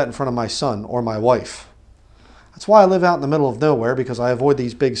don't do that in front of my son or my wife. That's why I live out in the middle of nowhere, because I avoid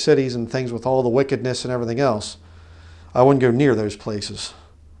these big cities and things with all the wickedness and everything else. I wouldn't go near those places.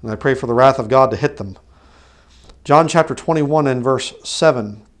 And I pray for the wrath of God to hit them. John chapter 21 and verse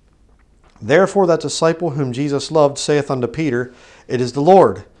 7. Therefore that disciple whom Jesus loved saith unto Peter, It is the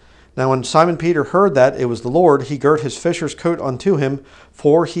Lord. Now when Simon Peter heard that it was the Lord, he girt his fisher's coat unto him,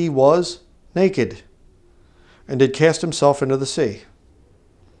 for he was naked, and did cast himself into the sea.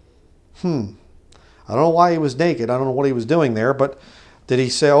 I don't know why he was naked. I don't know what he was doing there, but did he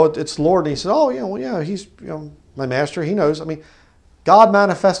say, oh, it's the Lord? And he said, oh, he's my master. He knows. I mean, God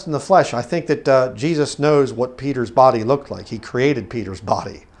manifest in the flesh. I think that Jesus knows what Peter's body looked like. He created Peter's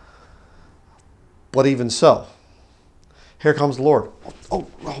body. But even so, here comes the Lord. Oh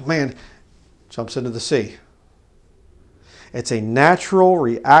man, jumps into the sea. It's a natural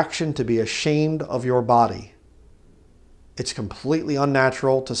reaction to be ashamed of your body. It's completely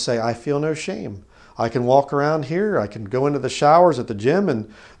unnatural to say, I feel no shame. I can walk around here. I can go into the showers at the gym,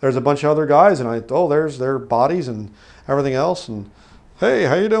 and there's a bunch of other guys, and there's their bodies and everything else. And hey,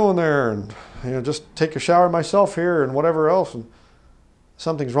 how you doing there? And just take a shower myself here and whatever else. And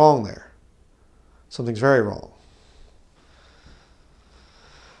something's wrong there. Something's very wrong.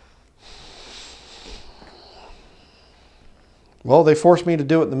 Well, they forced me to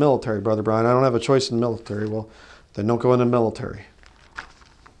do it in the military, Brother Brian. I don't have a choice in the military. Well, then don't go in the military.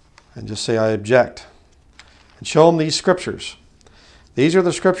 And just say, I object. And show them these scriptures. These are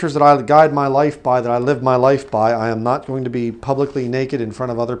the scriptures that I guide my life by, that I live my life by. I am not going to be publicly naked in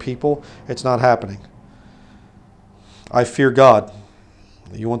front of other people. It's not happening. I fear God.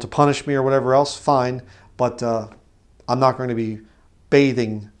 You want to punish me or whatever else, fine. But I'm not going to be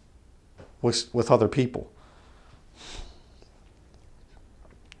bathing with other people.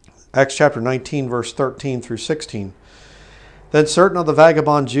 Acts chapter 19, verse 13 through 16. Then certain of the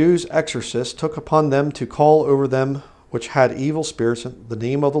vagabond Jews, exorcists, took upon them to call over them which had evil spirits in the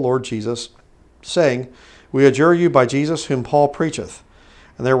name of the Lord Jesus, saying, We adjure you by Jesus whom Paul preacheth.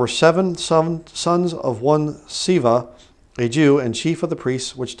 And there were 7 sons of one Sceva, a Jew, and chief of the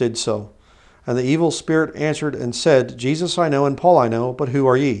priests, which did so. And the evil spirit answered and said, Jesus I know, and Paul I know, but who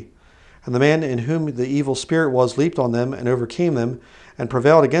are ye? And the man in whom the evil spirit was leaped on them, and overcame them, and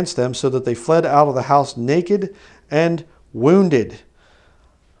prevailed against them, so that they fled out of the house naked and wounded.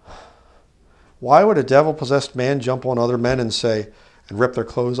 Why would a devil-possessed man jump on other men and rip their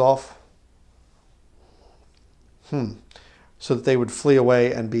clothes off? So that they would flee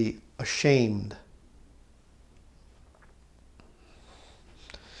away and be ashamed.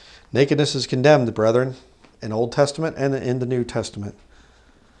 Nakedness is condemned, brethren, in Old Testament and in the New Testament.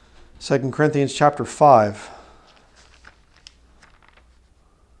 2 Corinthians chapter 5.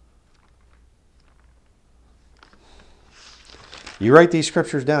 You write these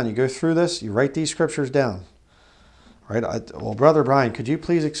scriptures down. You go through this, you write these scriptures down. Right? Well, Brother Brian, could you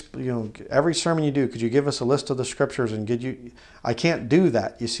please, every sermon you do, could you give us a list of the scriptures? And I can't do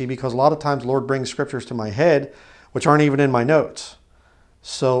that, you see, because a lot of times the Lord brings scriptures to my head, which aren't even in my notes.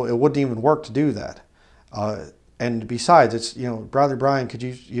 So it wouldn't even work to do that. And besides, it's, Brother Brian, could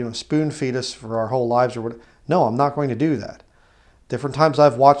you, spoon feed us for our whole lives or what? No, I'm not going to do that. Different times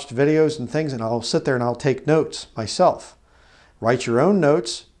I've watched videos and things, and I'll sit there and I'll take notes myself. Write your own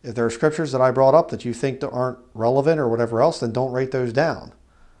notes. If there are scriptures that I brought up that you think that aren't relevant or whatever else, then don't write those down.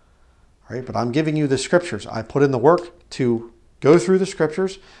 All right? But I'm giving you the scriptures. I put in the work to go through the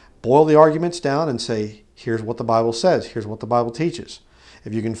scriptures, boil the arguments down, and say, here's what the Bible says. Here's what the Bible teaches.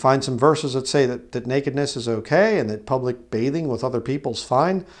 If you can find some verses that say that nakedness is okay and that public bathing with other people is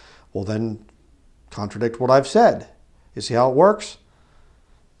fine, well then contradict what I've said. You see how it works?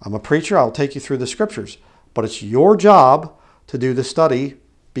 I'm a preacher. I'll take you through the scriptures. But it's your job to do the study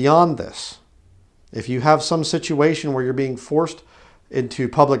beyond this. If you have some situation where you're being forced into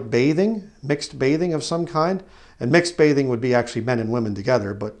public bathing, mixed bathing of some kind, and mixed bathing would be actually men and women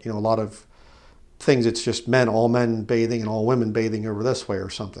together, but a lot of things it's just all men bathing and all women bathing over this way or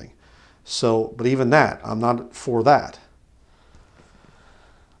something. So, but even that, I'm not for that.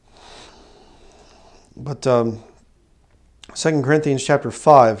 But 2 Corinthians chapter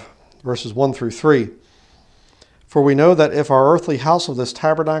 5, verses 1 through 3. For we know that if our earthly house of this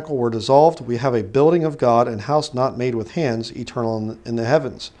tabernacle were dissolved, we have a building of God, and house not made with hands, eternal in the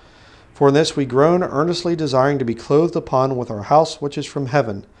heavens. For in this we groan, earnestly desiring to be clothed upon with our house which is from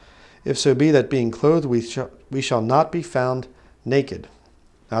heaven. If so be that being clothed we shall not be found naked.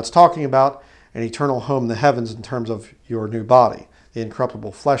 Now it's talking about an eternal home in the heavens in terms of your new body, the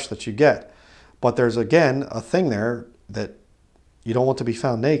incorruptible flesh that you get. But there's again a thing there that you don't want to be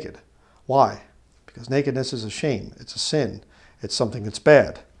found naked. Why? Because nakedness is a shame. It's a sin. It's something that's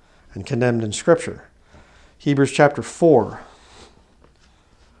bad and condemned in Scripture. Hebrews chapter 4.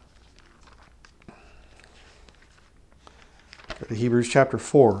 Go to Hebrews chapter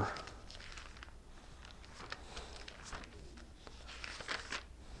 4.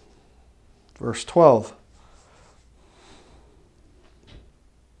 Verse 12.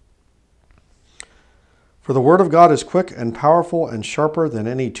 For the word of God is quick and powerful and sharper than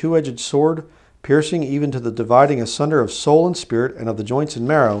any two-edged sword, piercing even to the dividing asunder of soul and spirit and of the joints and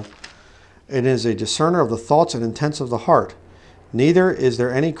marrow. It is a discerner of the thoughts and intents of the heart. Neither is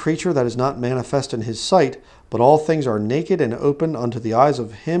there any creature that is not manifest in his sight, but all things are naked and open unto the eyes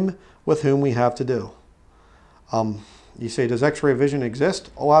of him with whom we have to do. You say, does X-ray vision exist?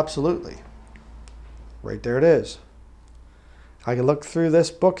 Oh, absolutely. Right there it is. I can look through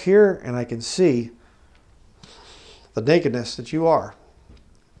this book here and I can see the nakedness that you are.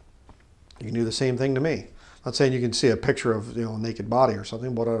 You can do the same thing to me. I'm not saying you can see a picture of a naked body or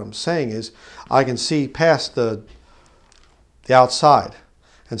something. What I'm saying is I can see past the outside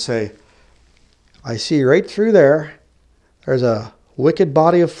and say, I see right through there, there's a wicked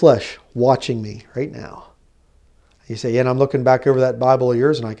body of flesh watching me right now. You say, yeah, and I'm looking back over that Bible of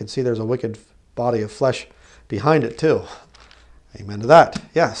yours and I can see there's a wicked body of flesh behind it too. Amen to that.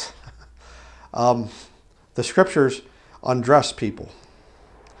 Yes. The scriptures undress people.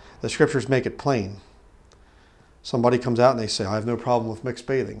 The scriptures make it plain. Somebody comes out and they say, I have no problem with mixed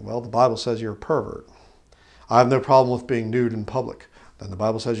bathing. Well, the Bible says you're a pervert. I have no problem with being nude in public. Then the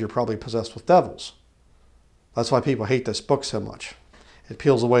Bible says you're probably possessed with devils. That's why people hate this book so much. It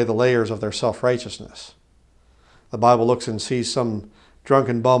peels away the layers of their self-righteousness. The Bible looks and sees some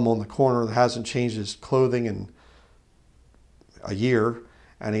drunken bum on the corner that hasn't changed his clothing in a year,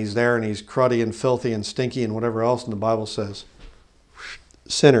 and he's there and he's cruddy and filthy and stinky and whatever else, and the Bible says,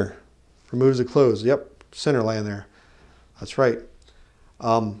 sinner, removes the clothes. Yep, sinner laying there. That's right.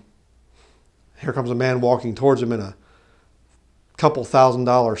 Here comes a man walking towards him in a couple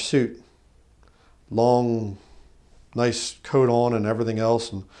 $1,000 suit, long, nice coat on and everything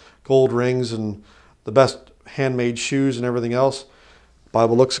else, and gold rings and the best handmade shoes and everything else. The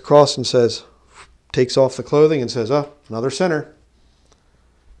Bible looks across and says, takes off the clothing and says, oh, another sinner.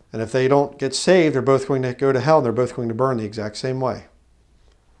 And if they don't get saved, they're both going to go to hell and they're both going to burn the exact same way.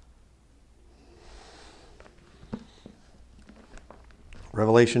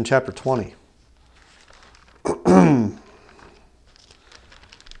 Revelation chapter 20.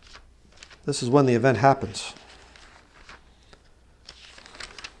 This is when the event happens.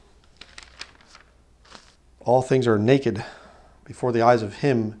 All things are naked before the eyes of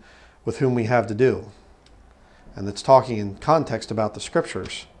him with whom we have to do. And it's talking in context about the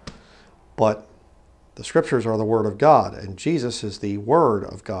scriptures. But the scriptures are the word of God, and Jesus is the word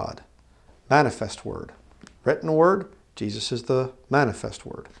of God, manifest word. Written word, Jesus is the manifest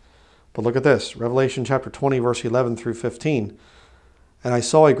word. But look at this, Revelation chapter 20, verse 11 through 15. And I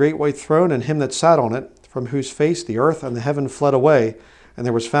saw a great white throne, and him that sat on it, from whose face the earth and the heaven fled away, and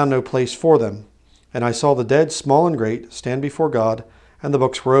there was found no place for them. And I saw the dead, small and great, stand before God, and the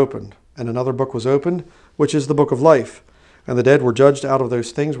books were opened. And another book was opened, which is the book of life. And the dead were judged out of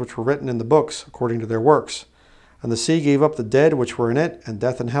those things which were written in the books, according to their works. And the sea gave up the dead which were in it, and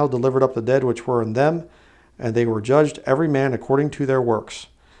death and hell delivered up the dead which were in them, and they were judged every man according to their works.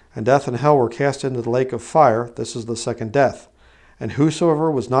 And death and hell were cast into the lake of fire. This is the second death. And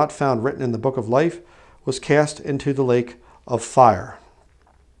whosoever was not found written in the book of life was cast into the lake of fire.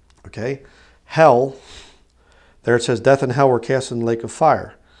 Okay? Hell, there it says death and hell were cast in the lake of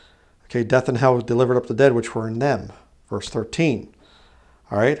fire. Okay, death and hell delivered up the dead which were in them. Verse 13.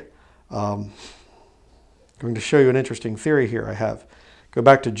 All right? I'm going to show you an interesting theory here I have. Go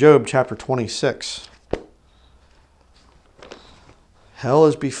back to Job chapter 26. Hell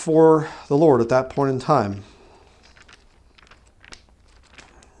is before the Lord at that point in time.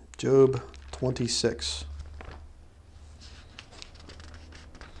 Job 26.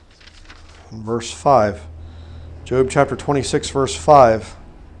 Verse 5. Job chapter 26, verse 5.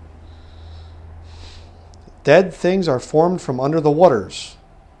 Dead things are formed from under the waters.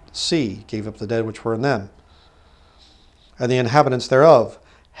 The sea gave up the dead which were in them, and the inhabitants thereof.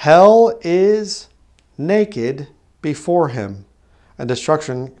 Hell is naked before him, and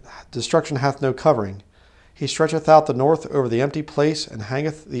destruction hath no covering. He stretcheth out the north over the empty place, and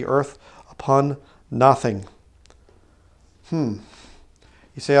hangeth the earth upon nothing. You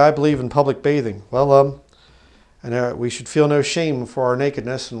say, I believe in public bathing. Well, we should feel no shame for our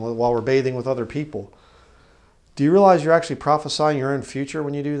nakedness and while we're bathing with other people. Do you realize you're actually prophesying your own future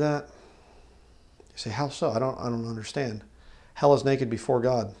when you do that? You say, how so? I don't understand. Hell is naked before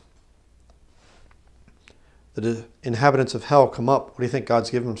God. The inhabitants of hell come up. What do you think?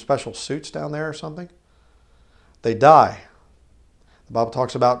 God's given them special suits down there or something? They die. The Bible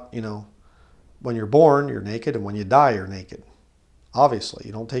talks about, when you're born, you're naked, and when you die, you're naked. Obviously,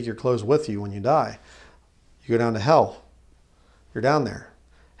 you don't take your clothes with you when you die. You go down to hell. You're down there.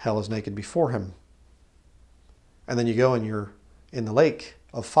 Hell is naked before him. And then you go and you're in the lake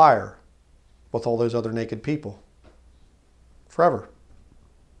of fire with all those other naked people. Forever.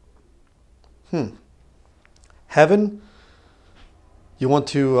 Heaven, you want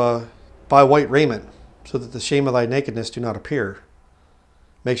to buy white raiment so that the shame of thy nakedness do not appear.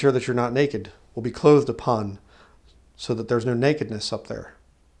 Make sure that you're not naked. Will be clothed upon so that there's no nakedness up there.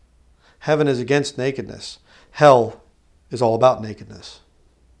 Heaven is against nakedness. Hell is all about nakedness.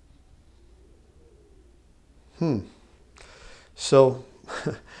 So,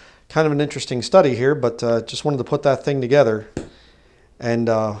 kind of an interesting study here, but just wanted to put that thing together. And,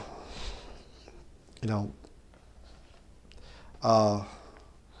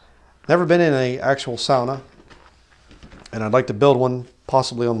 never been in an actual sauna, and I'd like to build one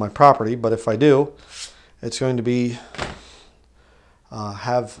possibly on my property, but if I do, it's going to be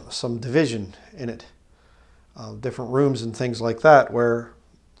have some division in it, different rooms and things like that, where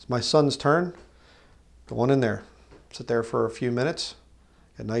it's my son's turn. Go on in there, sit there for a few minutes,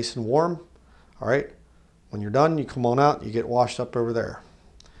 get nice and warm. All right, when you're done, you come on out, you get washed up over there.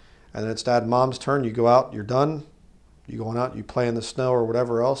 And then it's Dad and Mom's turn. You go out, you're done. You go on out, you play in the snow or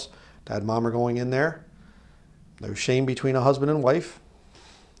whatever else. Dad and Mom are going in there. No shame between a husband and wife.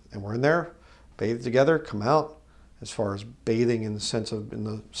 And we're in there, bathe together, come out. As far as bathing in the sense of in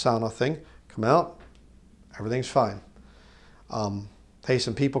the sauna thing, come out, everything's fine. Hey,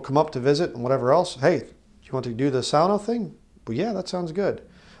 some people come up to visit and whatever else. Hey, do you want to do the sauna thing? Well, yeah, that sounds good.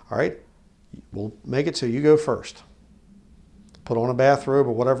 All right, we'll make it so you go first. Put on a bathrobe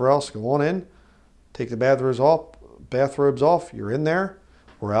or whatever else, go on in, take the bathrobes off, you're in there.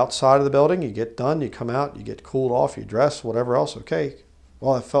 We're outside of the building, you get done, you come out, you get cooled off, you dress, whatever else, okay.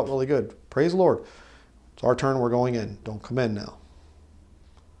 Well, that felt really good. Praise the Lord. It's our turn, we're going in. Don't come in now.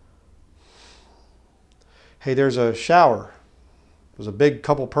 Hey, there's a shower. There's a big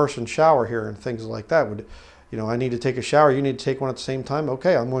couple-person shower here and things like that. I need to take a shower, you need to take one at the same time.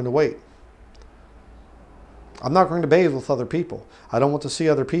 Okay, I'm going to wait. I'm not going to bathe with other people. I don't want to see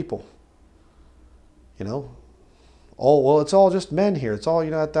other people. Oh, well, it's all just men here. It's all,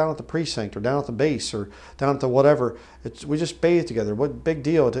 down at the precinct or down at the base or down at the whatever. We just bathe together. What big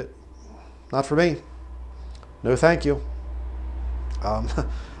deal is it? Not for me. No, thank you. I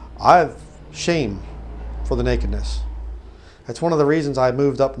have shame for the nakedness. That's one of the reasons I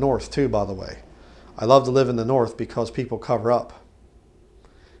moved up north too, by the way. I love to live in the north because people cover up.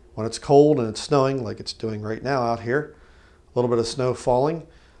 When it's cold and it's snowing, like it's doing right now out here, a little bit of snow falling,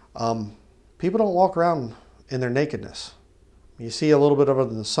 people don't walk around in their nakedness. You see a little bit of it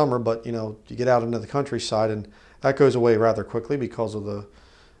in the summer, but you get out into the countryside and that goes away rather quickly because of the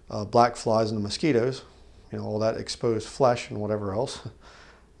black flies and the mosquitoes, all that exposed flesh and whatever else.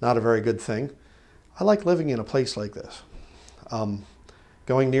 Not a very good thing. I like living in a place like this.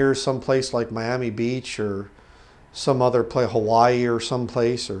 Going near some place like Miami Beach or some other place, Hawaii or some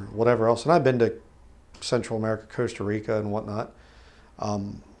place or whatever else. And I've been to Central America, Costa Rica and whatnot.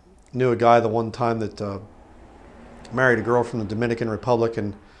 Knew a guy the one time that married a girl from the Dominican Republic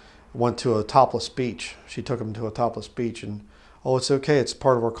and went to a topless beach. She took him to a topless beach and, oh, it's okay, it's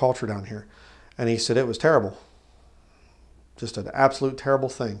part of our culture down here. And he said it was terrible. Just an absolute terrible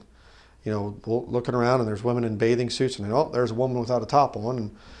thing. Looking around and there's women in bathing suits and oh, there's a woman without a top on.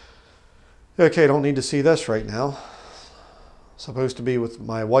 And, okay, don't need to see this right now. Supposed to be with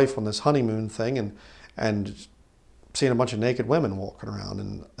my wife on this honeymoon thing and seeing a bunch of naked women walking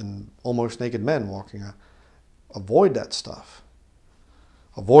around and almost naked men walking around. Avoid that stuff.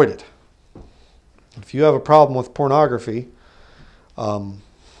 Avoid it. If you have a problem with pornography,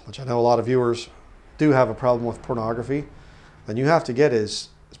 which I know a lot of viewers do have a problem with pornography, then you have to get as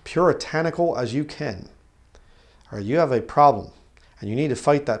puritanical as you can. All right, you have a problem and you need to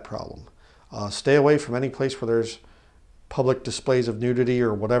fight that problem. Stay away from any place where there's public displays of nudity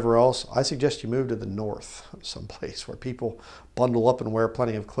or whatever else. I suggest you move to the north, someplace where people bundle up and wear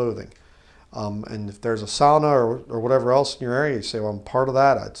plenty of clothing. And if there's a sauna or whatever else in your area, you say, well, I'm part of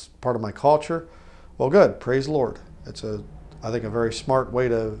that. It's part of my culture. Well, good. Praise the Lord. It's I think a very smart way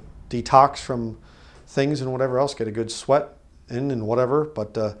to detox from things and whatever else. Get a good sweat in and whatever.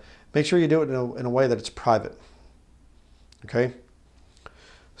 But make sure you do it in a way that it's private. Okay?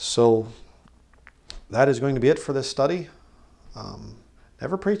 So that is going to be it for this study.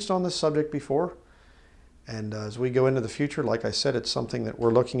 Never preached on this subject before. And as we go into the future, like I said, it's something that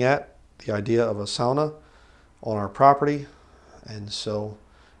we're looking at. The idea of a sauna on our property. And so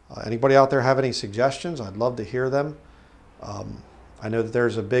anybody out there have any suggestions? I'd love to hear them. I know that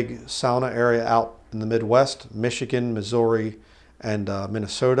there's a big sauna area out in the Midwest, Michigan, Missouri, and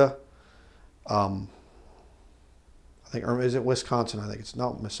Minnesota. I think, or is it Wisconsin? I think it's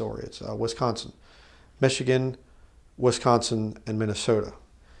not Missouri. It's Wisconsin, Michigan, Wisconsin, and Minnesota.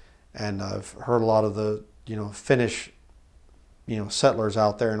 And I've heard a lot of the Finnish settlers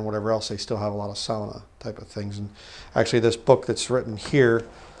out there and whatever else, they still have a lot of sauna type of things. And actually, this book that's written here,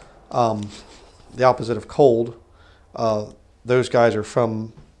 The Opposite of Cold, those guys are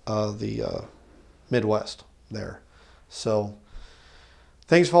from the Midwest there. So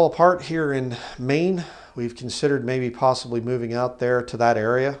things fall apart here in Maine. We've considered maybe possibly moving out there to that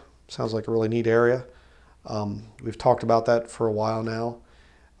area. Sounds like a really neat area. We've talked about that for a while now,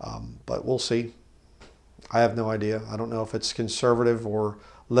 but we'll see. I have no idea. I don't know if it's conservative or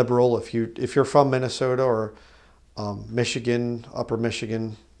liberal. If you're from Minnesota or Michigan,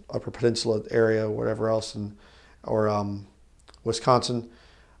 Upper Peninsula area, whatever else, or Wisconsin,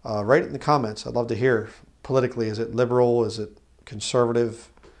 write it in the comments. I'd love to hear. Politically, is it liberal? Is it conservative?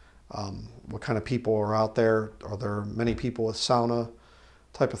 What kind of people are out there? Are there many people with sauna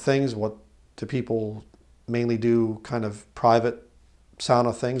type of things? What do people mainly do, kind of private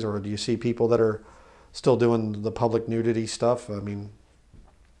sauna things, or do you see people that are still doing the public nudity stuff? I mean,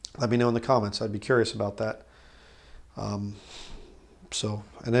 let me know in the comments. I'd be curious about that. And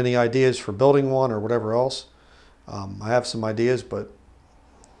any ideas for building one or whatever else? I have some ideas, but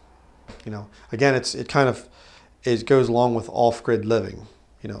again, it goes along with off-grid living.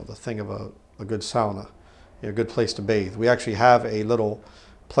 The thing of a good sauna, a good place to bathe. We actually have a little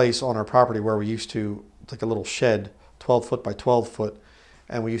place on our property where we used to, like a little shed, 12 foot by 12 foot,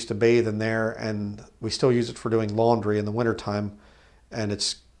 and we used to bathe in there, and we still use it for doing laundry in the wintertime. And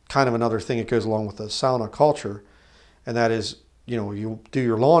it's kind of another thing that goes along with the sauna culture, and that is, you do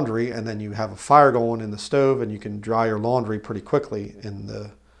your laundry and then you have a fire going in the stove and you can dry your laundry pretty quickly in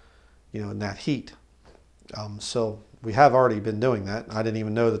the, in that heat. So we have already been doing that. I didn't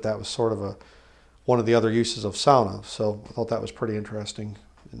even know that was sort of one of the other uses of sauna. So I thought that was pretty interesting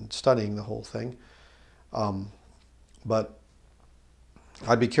in studying the whole thing. But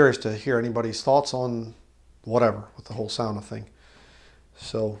I'd be curious to hear anybody's thoughts on whatever with the whole sauna thing.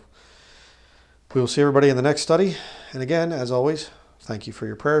 So we will see everybody in the next study. And again, as always, thank you for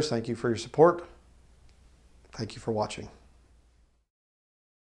your prayers. Thank you for your support. Thank you for watching.